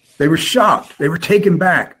 They were shocked. They were taken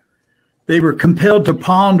back. They were compelled to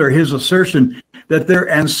ponder his assertion that their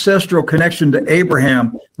ancestral connection to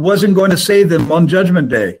Abraham wasn't going to save them on Judgment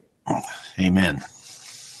Day. Amen.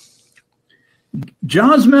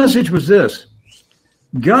 John's message was this: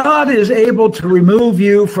 God is able to remove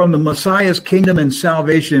you from the Messiah's kingdom and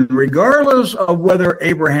salvation, regardless of whether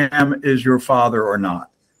Abraham is your father or not.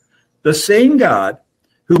 The same God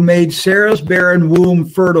who made Sarah's barren womb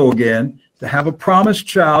fertile again to have a promised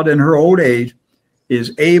child in her old age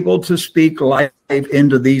is able to speak life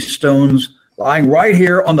into these stones lying right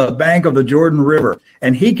here on the bank of the Jordan River.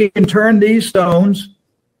 And he can turn these stones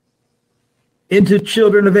into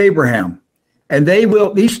children of Abraham. And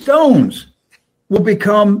these stones will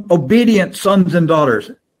become obedient sons and daughters.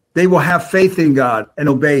 They will have faith in God and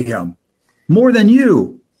obey him more than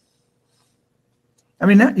you. I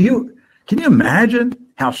mean, can you imagine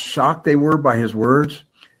how shocked they were by his words?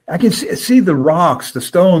 I can see the rocks, the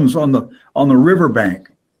stones on the riverbank.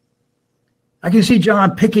 I can see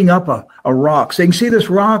John picking up a rock, saying, "See this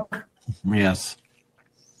rock? Yes.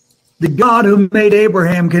 The God who made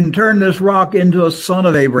Abraham can turn this rock into a son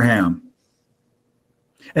of Abraham.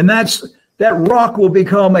 And that rock will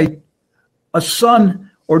become a son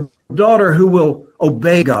or daughter who will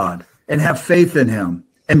obey God and have faith in him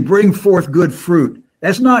and bring forth good fruit.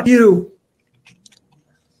 That's not you."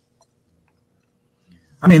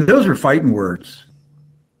 I mean, those are fighting words.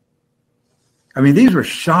 I mean, these were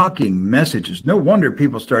shocking messages. No wonder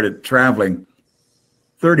people started traveling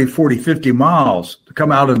 30, 40, 50 miles to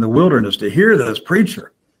come out in the wilderness to hear this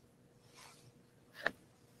preacher.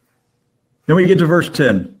 Then we get to verse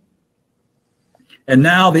 10. And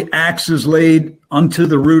now the axe is laid unto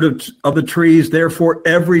the root of the trees. Therefore,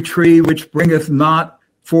 every tree which bringeth not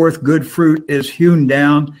forth good fruit is hewn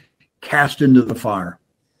down, cast into the fire.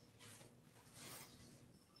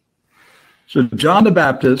 So John the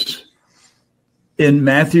Baptist in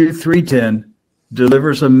Matthew 3:10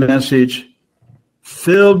 delivers a message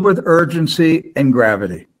filled with urgency and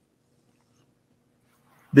gravity.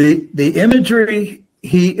 The imagery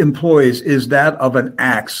he employs is that of an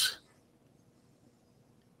axe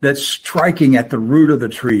that's striking at the root of the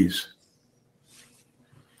trees.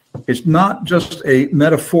 It's not just a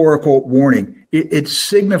metaphorical warning. It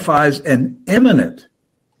signifies an imminent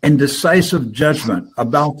and decisive judgment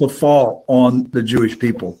about to fall on the Jewish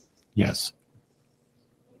people. Yes.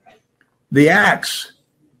 The axe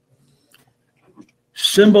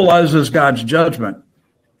symbolizes God's judgment,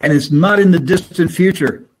 and it's not in the distant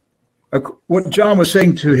future. What John was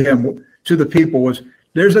saying to the people was,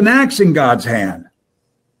 there's an axe in God's hand.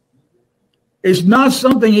 It's not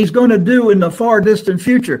something he's going to do in the far distant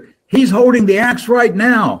future. He's holding the axe right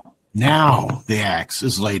now. Now the axe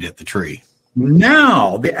is laid at the tree.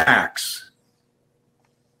 Now the axe.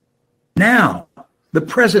 Now, the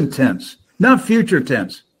present tense, not future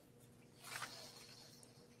tense.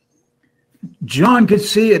 John could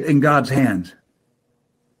see it in God's hands.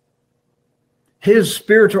 His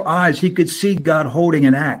spiritual eyes, he could see God holding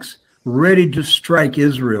an axe, ready to strike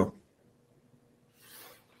Israel.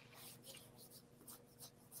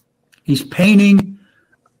 He's painting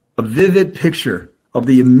a vivid picture of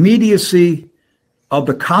the immediacy of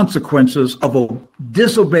the consequences of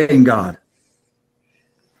disobeying God.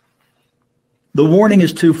 The warning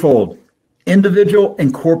is twofold: individual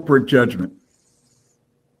and corporate judgment.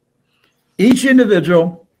 Each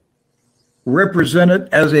individual, represented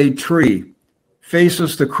as a tree,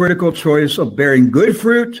 faces the critical choice of bearing good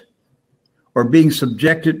fruit or being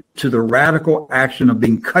subjected to the radical action of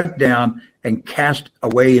being cut down and cast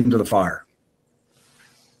away into the fire.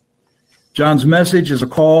 John's message is a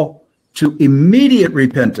call to immediate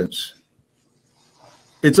repentance.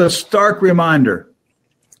 It's a stark reminder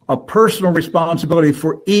of personal responsibility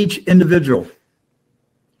for each individual.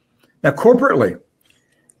 Now, corporately,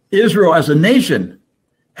 Israel as a nation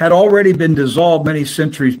had already been dissolved many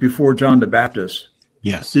centuries before John the Baptist.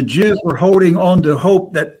 Yes. The Jews were holding on to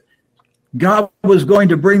hope that God was going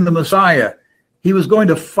to bring the Messiah. He was going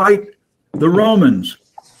to fight the Romans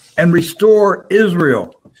and restore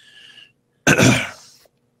Israel.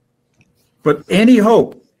 But any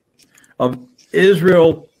hope of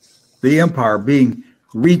Israel, the empire, being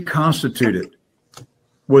reconstituted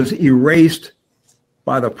was erased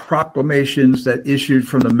by the proclamations that issued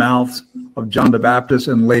from the mouths of John the Baptist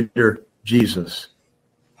and later Jesus.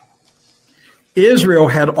 Israel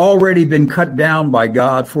had already been cut down by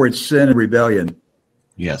God for its sin and rebellion.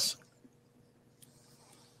 Yes.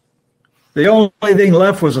 The only thing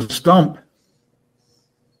left was a stump.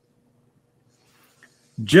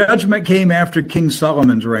 Judgment came after King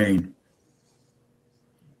Solomon's reign.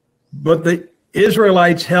 But the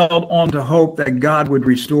Israelites held on to hope that God would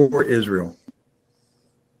restore Israel.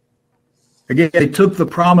 Again, they took the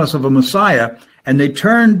promise of a Messiah and they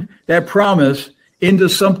turned that promise into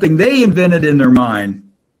something they invented in their mind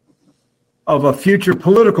of a future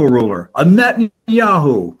political ruler, a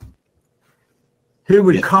Netanyahu, who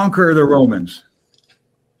would conquer the Romans.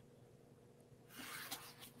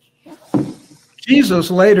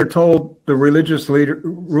 Jesus later told the religious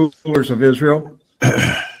rulers of Israel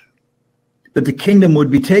that the kingdom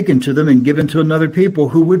would be taken to them and given to another people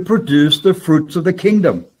who would produce the fruits of the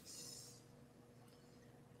kingdom.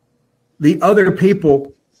 The other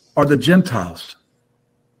people are the Gentiles.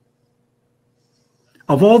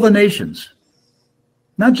 Of all the nations,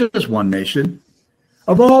 not just one nation,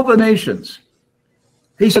 of all the nations,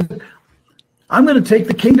 he said, I'm going to take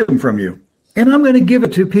the kingdom from you and I'm going to give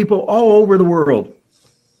it to people all over the world.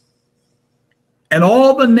 And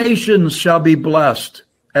all the nations shall be blessed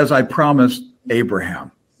as I promised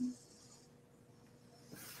Abraham.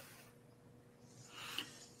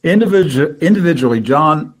 Individually,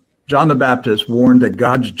 John the Baptist warned that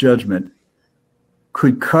God's judgment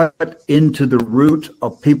could cut into the root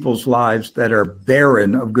of people's lives that are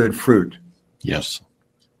barren of good fruit. Yes.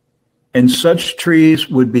 And such trees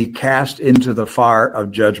would be cast into the fire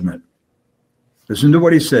of judgment. Listen to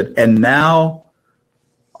what he said. And now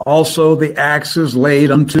also the axe is laid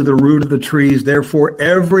unto the root of the trees. Therefore,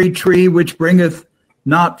 every tree which bringeth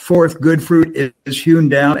not forth good fruit is hewn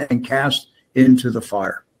down and cast into the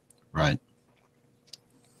fire. Right.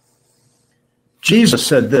 Jesus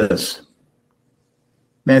said this,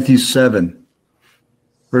 Matthew 7,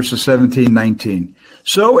 verses 17, 19.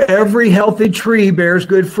 So every healthy tree bears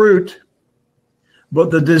good fruit,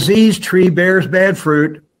 but the diseased tree bears bad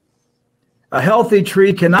fruit. A healthy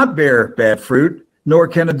tree cannot bear bad fruit, nor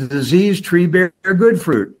can a diseased tree bear good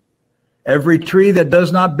fruit. Every tree that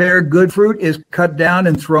does not bear good fruit is cut down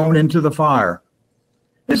and thrown into the fire.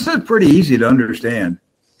 This is pretty easy to understand.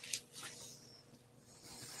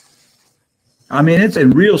 I mean, it's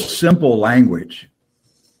in real simple language.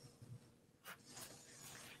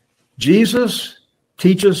 Jesus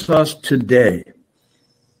teaches us today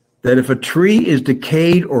that if a tree is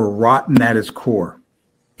decayed or rotten at its core,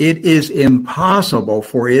 it is impossible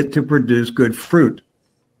for it to produce good fruit.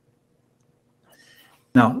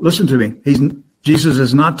 Now, listen to me. Jesus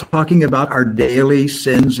is not talking about our daily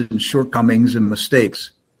sins and shortcomings and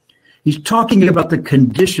mistakes. He's talking about the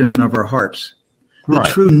condition of our hearts, the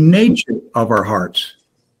true nature of our hearts.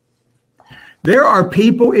 There are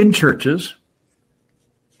people in churches,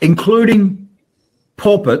 including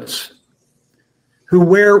pulpits, who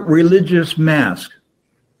wear religious masks.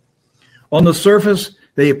 On the surface,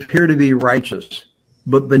 they appear to be righteous,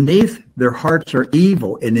 but beneath, their hearts are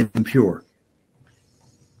evil and impure.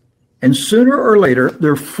 And sooner or later,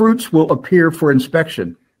 their fruits will appear for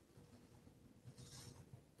inspection.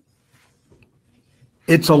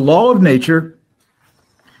 It's a law of nature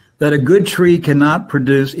that a good tree cannot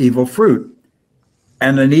produce evil fruit,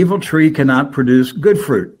 and an evil tree cannot produce good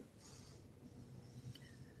fruit.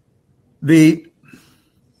 The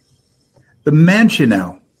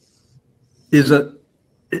manchineel is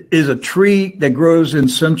a tree that grows in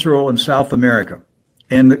Central and South America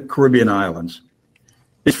and the Caribbean islands.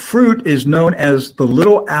 Its fruit is known as the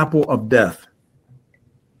little apple of death.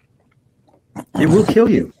 It will kill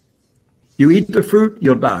you. You eat the fruit,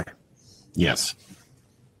 you'll die. Yes.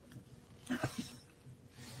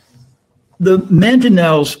 The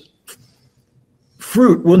manchineel's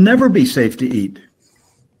fruit will never be safe to eat.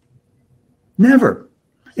 Never.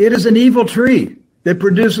 It is an evil tree that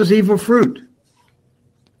produces evil fruit.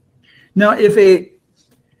 Now, if a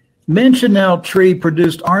manchineel tree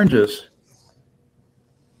produced oranges,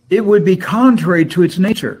 it would be contrary to its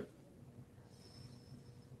nature.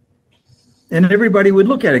 And everybody would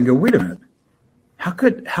look at it and go, wait a minute, how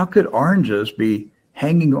could oranges be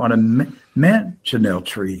hanging on a manchineel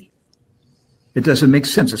tree? It doesn't make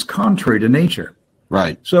sense. It's contrary to nature.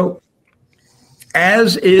 Right. So,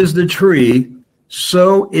 as is the tree,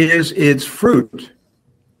 so is its fruit.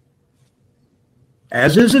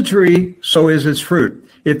 As is a tree, so is its fruit.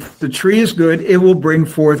 If the tree is good, it will bring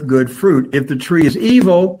forth good fruit. If the tree is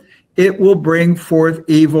evil, it will bring forth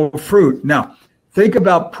evil fruit. Now, think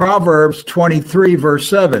about Proverbs 23, verse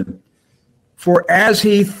 7. For as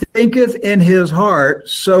he thinketh in his heart,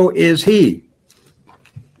 so is he.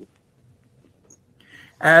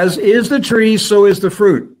 As is the tree, so is the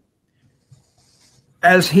fruit.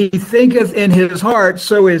 As he thinketh in his heart,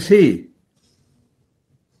 so is he.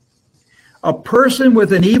 A person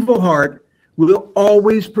with an evil heart will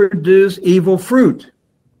always produce evil fruit.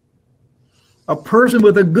 A person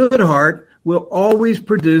with a good heart will always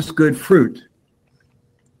produce good fruit.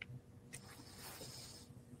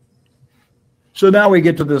 So now we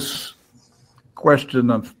get to this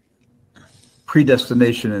question of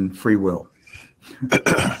predestination and free will.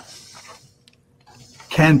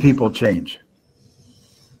 Can people change?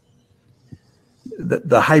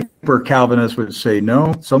 The hyper-Calvinists would say,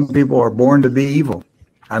 no, some people are born to be evil.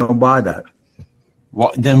 I don't buy that.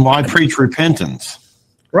 Well, then why preach repentance?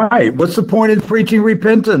 Right. What's the point of preaching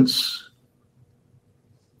repentance?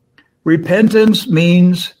 Repentance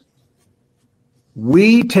means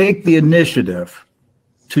we take the initiative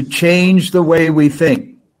to change the way we think.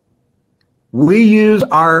 We use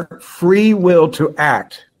our free will to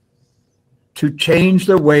act, to change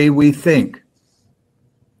the way we think.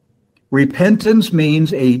 Repentance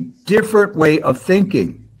means a different way of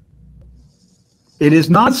thinking. It is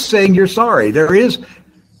not saying you're sorry. There is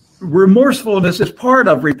remorsefulness is part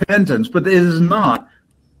of repentance, but it is not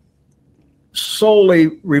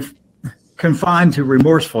solely confined to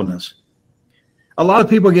remorsefulness. A lot of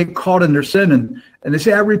people get caught in their sin and they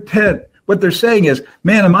say, I repent. What they're saying is,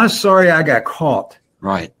 man, am I sorry I got caught?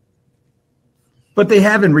 Right. But they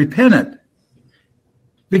haven't repented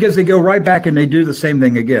because they go right back and they do the same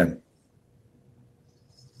thing again.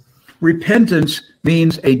 Repentance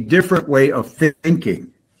means a different way of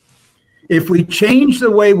thinking. If we change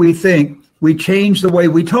the way we think, we change the way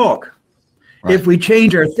we talk. Right. If we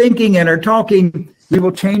change our thinking and our talking, we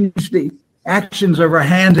will change the actions of our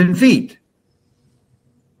hands and feet.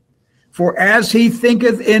 For as he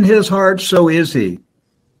thinketh in his heart, so is he.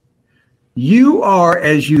 You are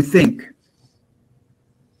as you think,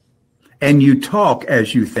 and you talk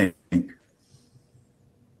as you think.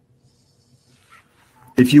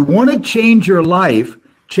 If you want to change your life,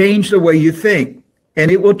 change the way you think,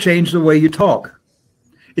 and it will change the way you talk.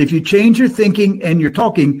 If you change your thinking and your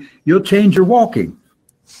talking, you'll change your walking.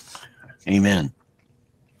 Amen.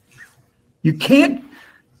 You can't,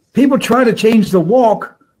 people try to change the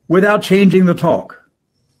walk without changing the talk.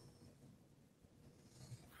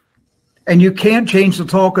 And you can't change the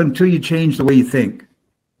talk until you change the way you think.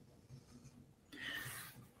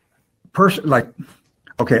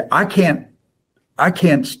 I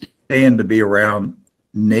can't stand to be around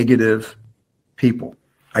negative people.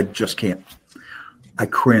 I just can't. I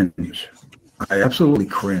cringe. I absolutely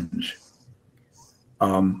cringe.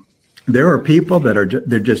 There are people that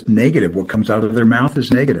they're just negative. What comes out of their mouth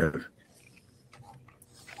is negative.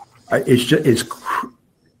 It's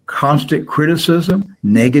constant criticism,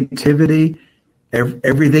 negativity.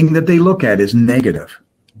 Everything that they look at is negative.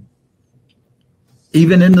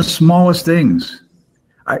 Even in the smallest things,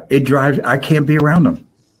 I can't be around them.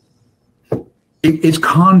 It's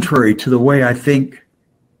contrary to the way I think.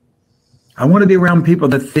 I want to be around people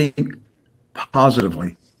that think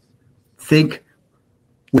positively, think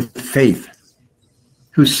with faith,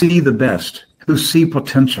 who see the best, who see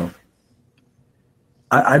potential.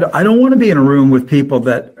 I don't want to be in a room with people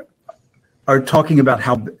that are talking about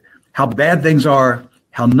how bad things are,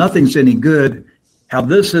 how nothing's any good, how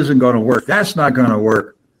this isn't going to work, that's not going to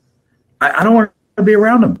work. I don't want to be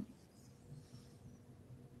around them.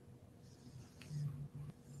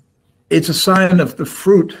 It's a sign of the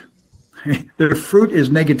fruit. Their fruit is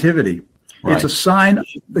negativity. Right. It's a sign of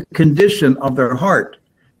the condition of their heart.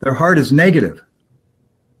 Their heart is negative.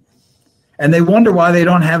 And they wonder why they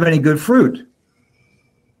don't have any good fruit.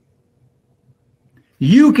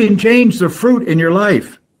 You can change the fruit in your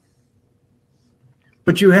life,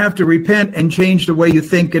 but you have to repent and change the way you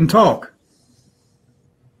think and talk.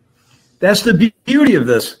 That's the beauty of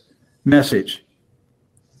this message.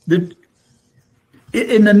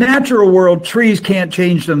 In the natural world, trees can't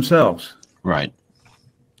change themselves. Right.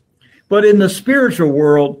 But in the spiritual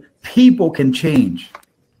world, people can change.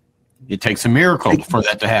 It takes a miracle for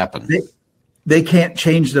that to happen. They can't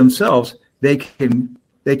change themselves. They can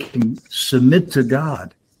submit to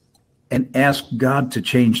God and ask God to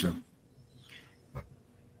change them.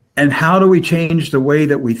 And how do we change the way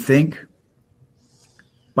that we think?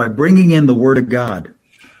 By bringing in the Word of God.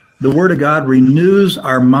 The Word of God renews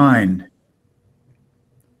our mind.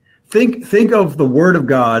 Think of the Word of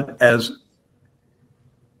God as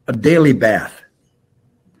a daily bath.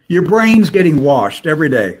 Your brain's getting washed every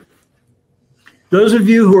day. Those of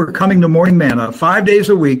you who are coming to Morning Manna 5 days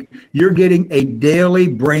a week, you're getting a daily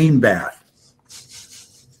brain bath.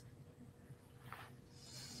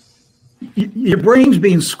 Your brain's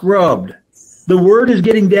being scrubbed. The Word is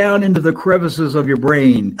getting down into the crevices of your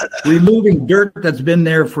brain, removing dirt that's been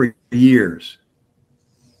there for years.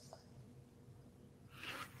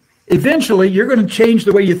 Eventually, you're going to change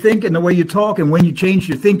the way you think and the way you talk. And when you change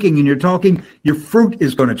your thinking and your talking, your fruit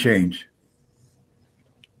is going to change.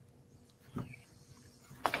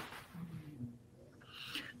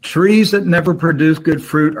 Trees that never produce good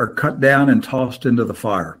fruit are cut down and tossed into the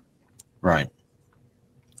fire. Right.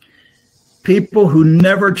 People who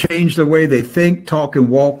never change the way they think, talk, and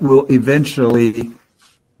walk will eventually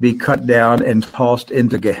be cut down and tossed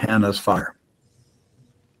into Gehenna's fire.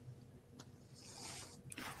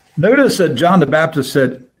 Notice that John the Baptist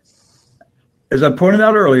said, as I pointed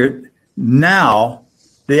out earlier, now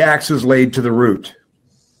the axe is laid to the root.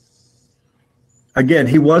 Again,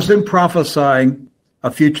 he wasn't prophesying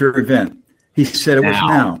a future event. He said it was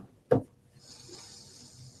now.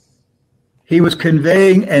 He was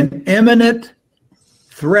conveying an imminent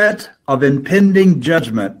threat of impending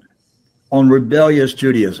judgment on rebellious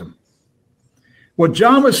Judaism. What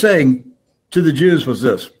John was saying to the Jews was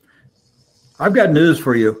this: I've got news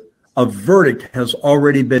for you. A verdict has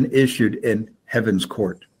already been issued in heaven's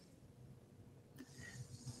court.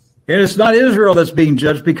 And it's not Israel that's being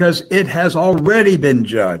judged because it has already been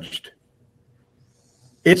judged.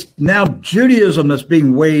 It's now Judaism that's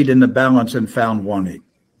being weighed in the balance and found wanting.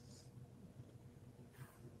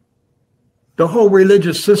 The whole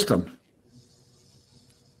religious system.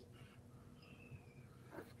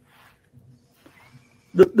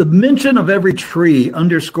 The mention of every tree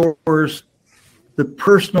underscores the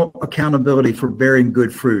personal accountability for bearing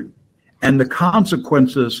good fruit and the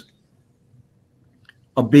consequences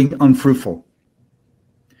of being unfruitful.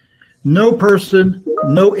 No person,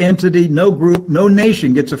 no entity, no group, no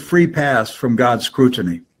nation gets a free pass from God's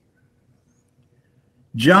scrutiny.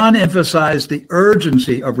 John emphasized the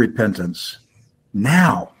urgency of repentance.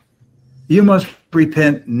 Now. You must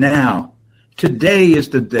repent now. Today is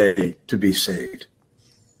the day to be saved.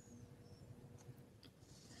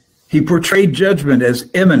 He portrayed judgment as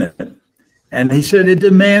imminent, and he said it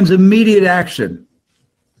demands immediate action.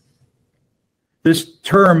 This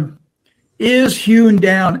term is hewn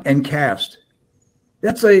down and cast.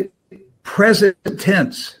 That's a present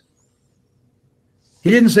tense.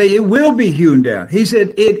 He didn't say it will be hewn down. He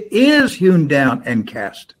said it is hewn down and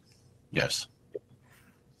cast. Yes.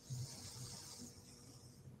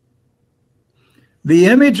 The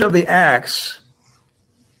image of the axe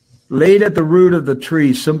laid at the root of the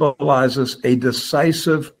tree symbolizes a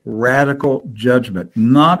decisive, radical judgment,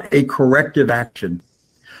 not a corrective action.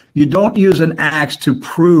 You don't use an axe to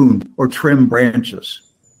prune or trim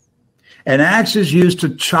branches. An axe is used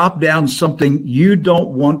to chop down something you don't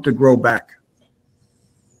want to grow back.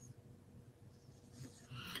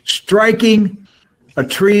 Striking a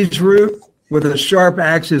tree's root with a sharp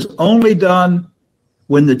axe is only done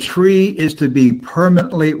when the tree is to be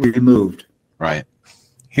permanently removed. Right.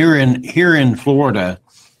 Here in Florida,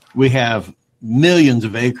 we have millions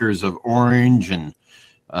of acres of orange and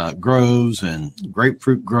groves and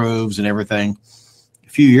grapefruit groves and everything. A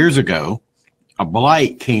few years ago, a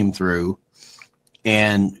blight came through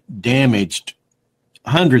and damaged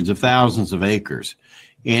hundreds of thousands of acres.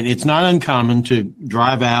 And it's not uncommon to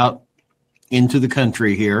drive out into the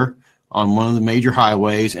country here on one of the major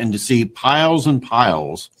highways and to see piles and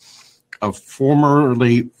piles of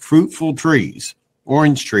formerly fruitful trees,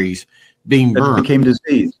 orange trees, being burned. That became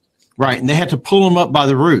diseased. Right, and they have to pull them up by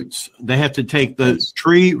the roots. They have to take the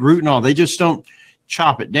tree root and all. They just don't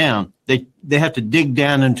chop it down. They have to dig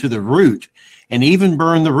down into the root and even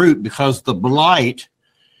burn the root, because the blight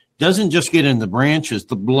doesn't just get in the branches.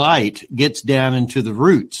 The blight gets down into the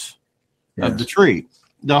roots of the tree.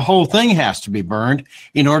 The whole thing has to be burned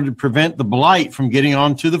in order to prevent the blight from getting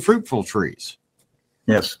onto the fruitful trees.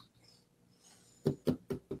 Yes.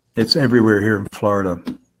 It's everywhere here in Florida.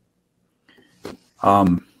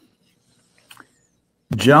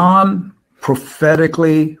 John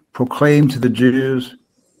prophetically proclaimed to the Jews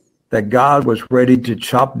that God was ready to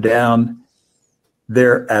chop down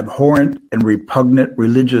their abhorrent and repugnant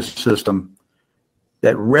religious system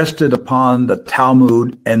that rested upon the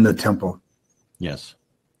Talmud and the temple. Yes.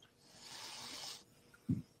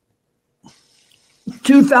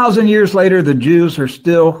 2,000 years later, the Jews are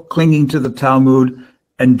still clinging to the Talmud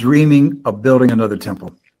and dreaming of building another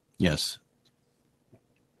temple. Yes.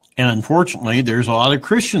 And unfortunately, there's a lot of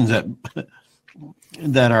Christians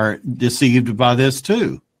that are deceived by this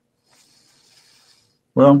too.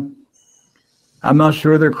 Well, I'm not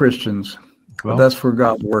sure they're Christians, but that's for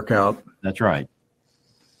God to work out. That's right.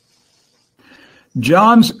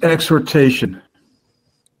 John's exhortation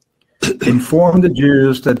informed the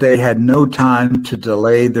Jews that they had no time to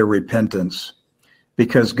delay their repentance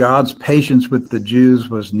because God's patience with the Jews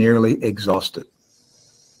was nearly exhausted.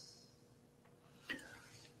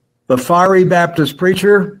 The fiery Baptist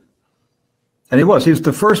preacher, and he was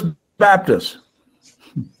the first Baptist.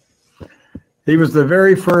 He was the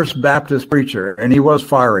very first Baptist preacher, and he was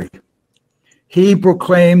fiery. He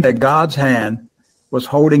proclaimed that God's hand was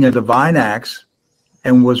holding a divine axe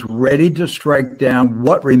and was ready to strike down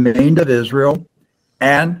what remained of Israel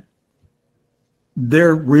and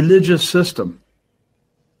their religious system.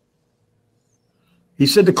 He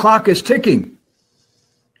said, the clock is ticking.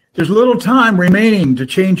 There's little time remaining to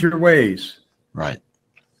change your ways. Right.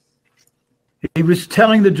 He was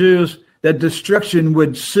telling the Jews that destruction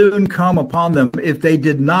would soon come upon them if they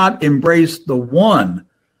did not embrace the one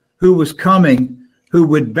who was coming, who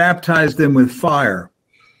would baptize them with fire.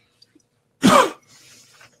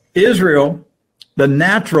 Israel, the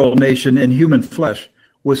natural nation in human flesh,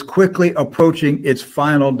 was quickly approaching its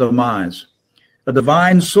final demise. A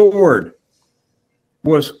divine sword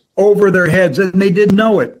was over their heads, and they didn't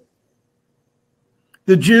know it.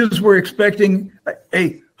 The Jews were expecting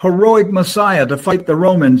a heroic Messiah to fight the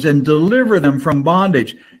Romans and deliver them from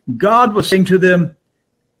bondage. God was saying to them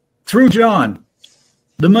through John,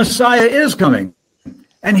 the Messiah is coming,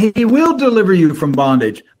 and he will deliver you from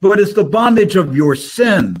bondage, but it's the bondage of your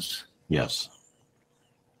sins. Yes.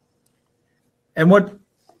 And what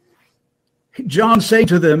John's saying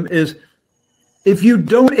to them is, if you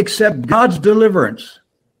don't accept God's deliverance,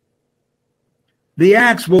 the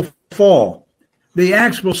axe will fall. The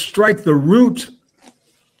axe will strike the root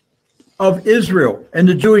of Israel and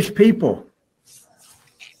the Jewish people.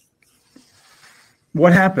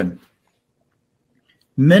 What happened?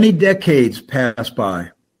 Many decades passed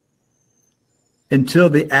by until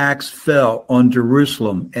the axe fell on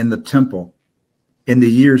Jerusalem and the temple in the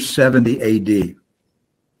year 70 AD.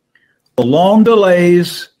 The long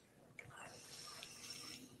delays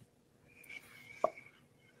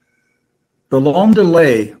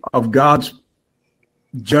of God's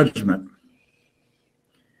judgment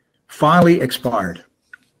finally expired.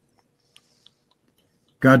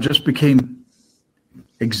 God just became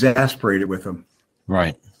exasperated with them.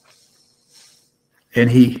 Right. And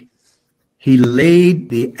he laid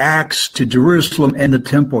the axe to Jerusalem and the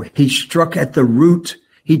temple. He struck at the root.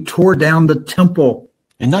 He tore down the temple.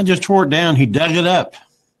 And not just tore it down, he dug it up.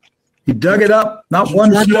 He dug it up. Not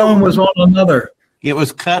one stone was on another. It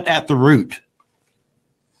was cut at the root.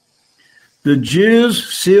 The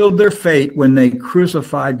Jews sealed their fate when they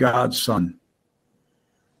crucified God's Son.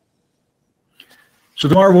 So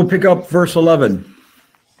tomorrow we'll pick up verse 11.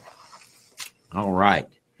 All right.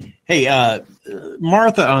 Hey,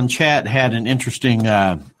 Martha on chat had an interesting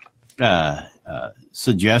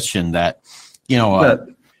suggestion that,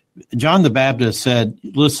 John the Baptist said,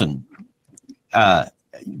 listen,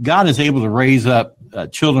 God is able to raise up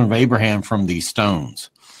children of Abraham from these stones.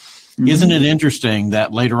 Mm-hmm. Isn't it interesting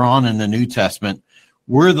that later on in the New Testament,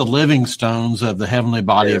 we're the living stones of the heavenly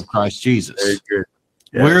body of Christ Jesus? Very good.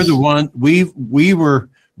 Yes. We're the one, we were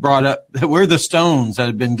brought up, we're the stones that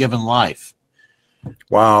have been given life.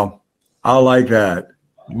 Wow. I like that.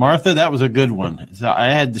 Martha, that was a good one. So I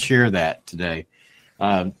had to share that today.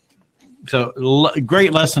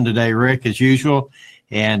 Great lesson today, Rick, as usual.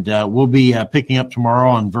 And we'll be picking up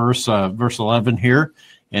tomorrow on verse 11 here.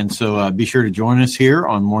 And so be sure to join us here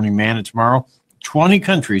on Morning Manna tomorrow. 20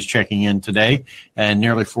 countries checking in today and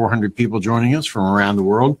nearly 400 people joining us from around the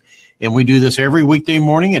world. And we do this every weekday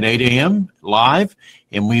morning at 8 a.m. live.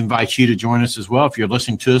 And we invite you to join us as well. If you're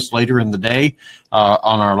listening to us later in the day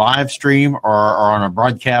on our live stream or on our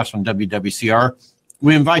broadcast on WWCR,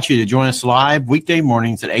 we invite you to join us live weekday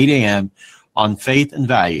mornings at 8 a.m. on Faith and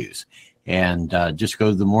Values. And just go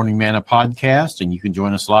to the Morning Manna podcast, and you can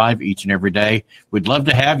join us live each and every day. We'd love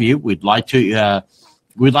to have you. We'd like to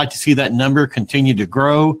see that number continue to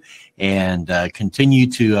grow and continue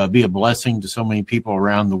to be a blessing to so many people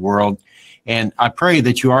around the world. And I pray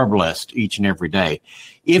that you are blessed each and every day.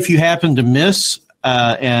 If you happen to miss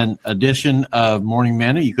an edition of Morning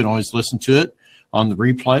Manna, you can always listen to it on the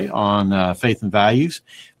replay on Faith and Values.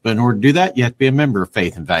 But in order to do that, you have to be a member of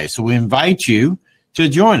Faith and Values. So we invite you to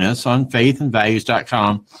join us on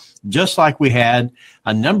faithandvalues.com, just like we had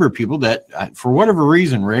a number of people that, for whatever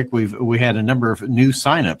reason, Rick, we had a number of new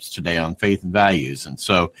signups today on Faith and Values. And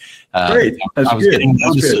so Great. I was getting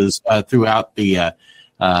notices throughout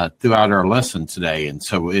our lesson today. And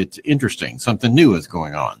so it's interesting. Something new is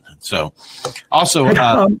going on. So also,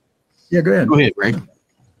 yeah, go ahead. Go ahead, Rick.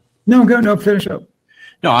 No, finish up.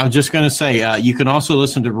 No, I was just going to say, you can also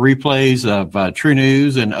listen to replays of True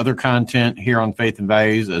News and other content here on Faith and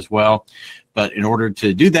Values as well. But in order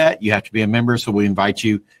to do that, you have to be a member. So we invite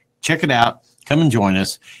you, check it out, come and join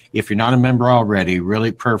us. If you're not a member already,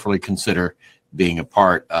 really prayerfully consider being a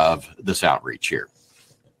part of this outreach here.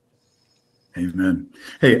 Amen.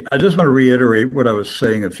 Hey, I just want to reiterate what I was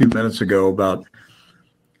saying a few minutes ago about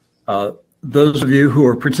those of you who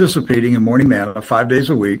are participating in Morning Manna 5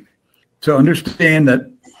 days a week, to understand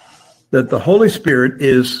that the Holy Spirit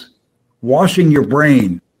is washing your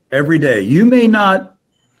brain every day. You may not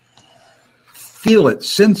feel it,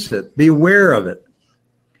 sense it, be aware of it,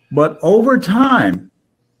 but over time,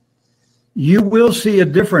 you will see a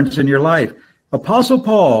difference in your life. Apostle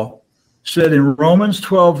Paul said in Romans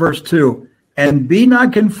 12, verse 2, and be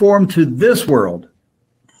not conformed to this world,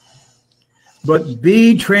 but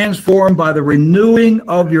be transformed by the renewing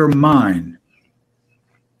of your mind,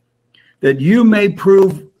 that you may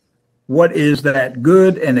prove what is that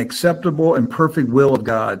good and acceptable and perfect will of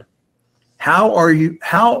God.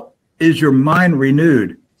 How is your mind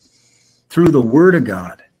renewed? Through the Word of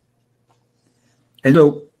God. And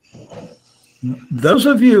so those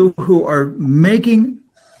of you who are making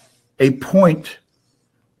a point,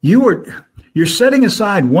 you're setting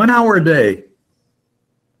aside 1 hour a day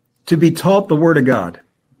to be taught the Word of God.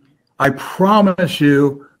 I promise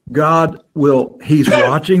you, God he's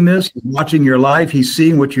watching this, he's watching your life, he's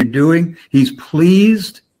seeing what you're doing, he's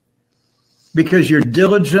pleased because you're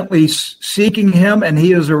diligently seeking him, and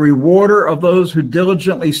he is a rewarder of those who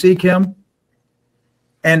diligently seek him.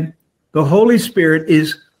 And the Holy Spirit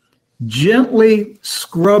is gently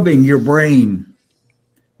scrubbing your brain,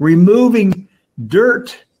 removing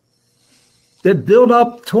dirt that built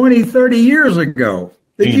up 20, 30 years ago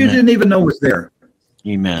that you didn't even know was there.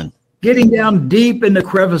 Amen. Getting down deep in the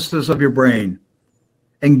crevices of your brain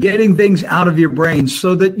and getting things out of your brain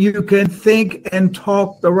so that you can think and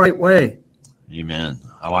talk the right way. Amen.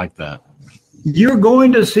 I like that. You're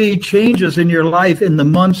going to see changes in your life in the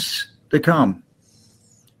months to come.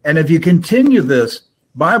 And if you continue this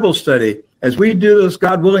Bible study, as we do this,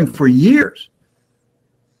 God willing, for years,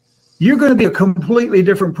 you're going to be a completely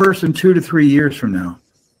different person 2 to 3 years from now.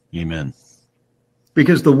 Amen.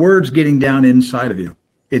 Because the word's getting down inside of you.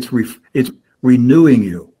 It's renewing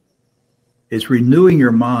you. It's renewing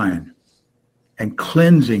your mind and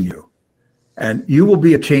cleansing you. And you will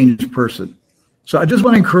be a changed person. So I just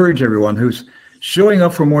want to encourage everyone who's showing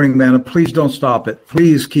up for Morning Manna, please don't stop it.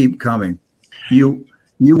 Please keep coming. You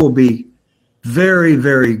will be very,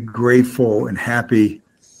 very grateful and happy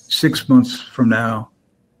 6 months from now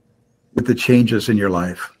with the changes in your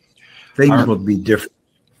life. Things will be different.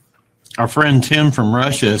 Our friend Tim from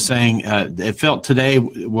Russia is saying it felt today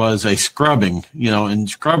was a scrubbing, and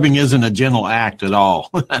scrubbing isn't a gentle act at all.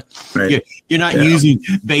 Right. You're not using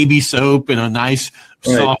baby soap and a nice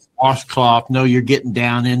soft washcloth. No, you're getting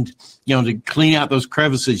down in, to clean out those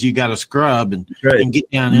crevices, you got to scrub and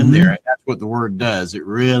get down in there. That's what the word does. It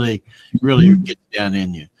really, really gets down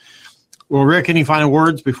in you. Well, Rick, any final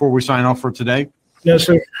words before we sign off for today? No,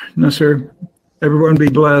 sir. No, sir. Everyone be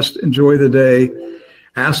blessed. Enjoy the day.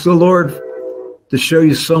 Ask the Lord to show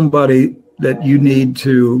you somebody that you need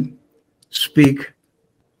to speak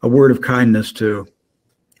a word of kindness to,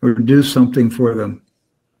 or do something for them.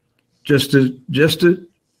 Just to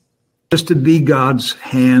be God's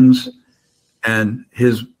hands and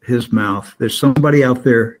his mouth. There's somebody out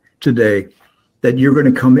there today that you're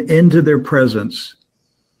going to come into their presence,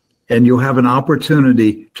 and you'll have an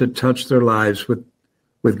opportunity to touch their lives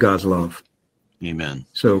with God's love. Amen.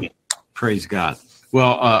 So praise God.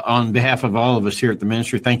 Well, on behalf of all of us here at the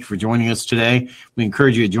ministry, thank you for joining us today. We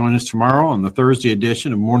encourage you to join us tomorrow on the Thursday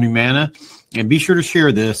edition of Morning Manna. And be sure to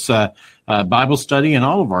share this Bible study and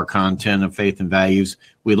all of our content of faith and values.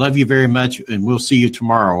 We love you very much, and we'll see you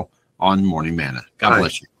tomorrow on Morning Manna. God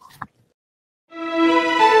bless you.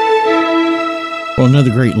 Well,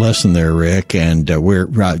 another great lesson there, Rick, and we're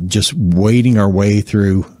just wading our way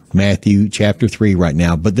through Matthew chapter 3 right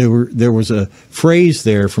now. But there was a phrase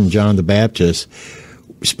there from John the Baptist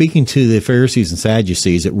speaking to the Pharisees and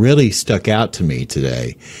Sadducees that really stuck out to me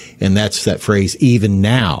today. And that's that phrase, even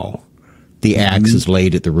now, the axe is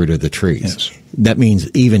laid at the root of the trees. Yes. That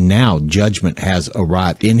means even now, judgment has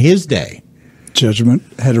arrived in his day. Judgment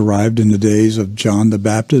had arrived in the days of John the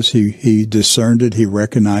Baptist. He discerned it. He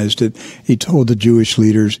recognized it. He told the Jewish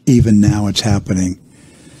leaders, even now it's happening.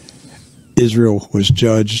 Israel was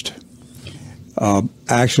judged.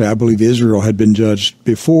 Actually, I believe Israel had been judged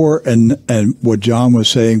before, and what John was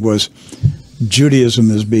saying was Judaism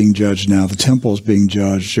is being judged now. The temple is being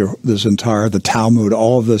judged. The Talmud,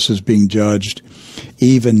 all of this is being judged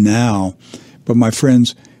even now. But my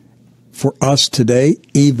friends, for us today,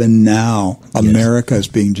 even now, America is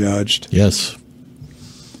being judged. Yes.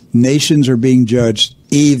 Nations are being judged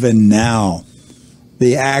even now.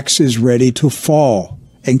 The axe is ready to fall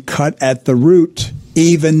and cut at the root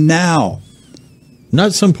even now. Not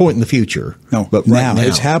at some point in the future. No, but now. Right now.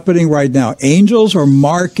 It's happening right now. Angels are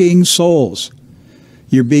marking souls.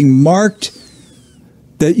 You're being marked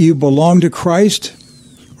that you belong to Christ,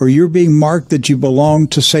 or you're being marked that you belong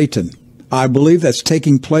to Satan. I believe that's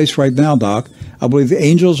taking place right now, Doc. I believe the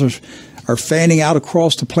angels are fanning out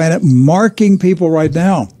across the planet, marking people right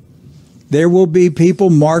now. There will be people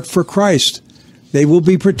marked for Christ. They will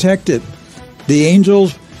be protected. The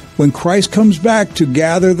angels, when Christ comes back to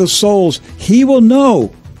gather the souls, he will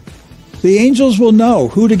know. The angels will know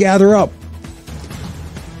who to gather up.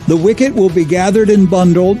 The wicked will be gathered and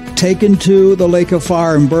bundled, taken to the lake of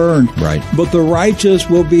fire and burned. Right. But the righteous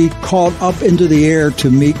will be caught up into the air to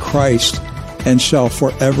meet Christ and shall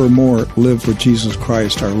forevermore live with Jesus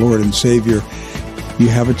Christ, our Lord and Savior. You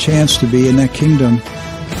have a chance to be in that kingdom.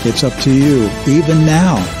 It's up to you. Even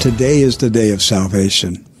now, today is the day of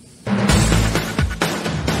salvation.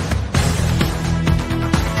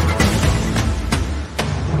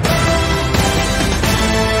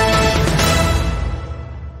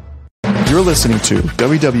 You're listening to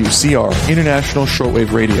WWCR International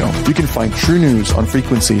Shortwave Radio. You can find true news on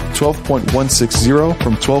frequency 12.160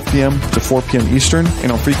 from 12 p.m. to 4 p.m. Eastern,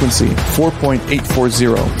 and on frequency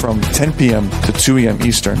 4.840 from 10 p.m. to 2 a.m.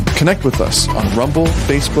 Eastern. Connect with us on Rumble,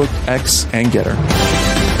 Facebook, X, and Getter.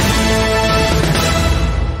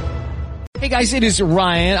 Hey guys, it is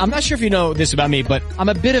Ryan. I'm not sure if you know this about me, but I'm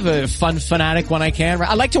a bit of a fun fanatic when I can.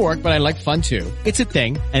 I like to work, but I like fun too. It's a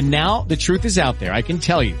thing. And now the truth is out there. I can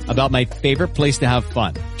tell you about my favorite place to have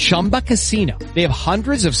fun. Chumba Casino. They have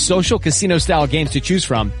hundreds of social casino style games to choose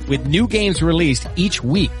from with new games released each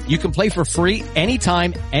week. You can play for free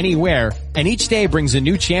anytime, anywhere, And each day brings a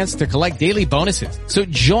new chance to collect daily bonuses. So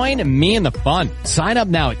join me in the fun. Sign up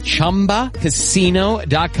now at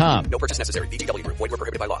ChumbaCasino.com. No purchase necessary. VGW Group. Void where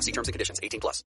prohibited by law. See terms and conditions. 18+.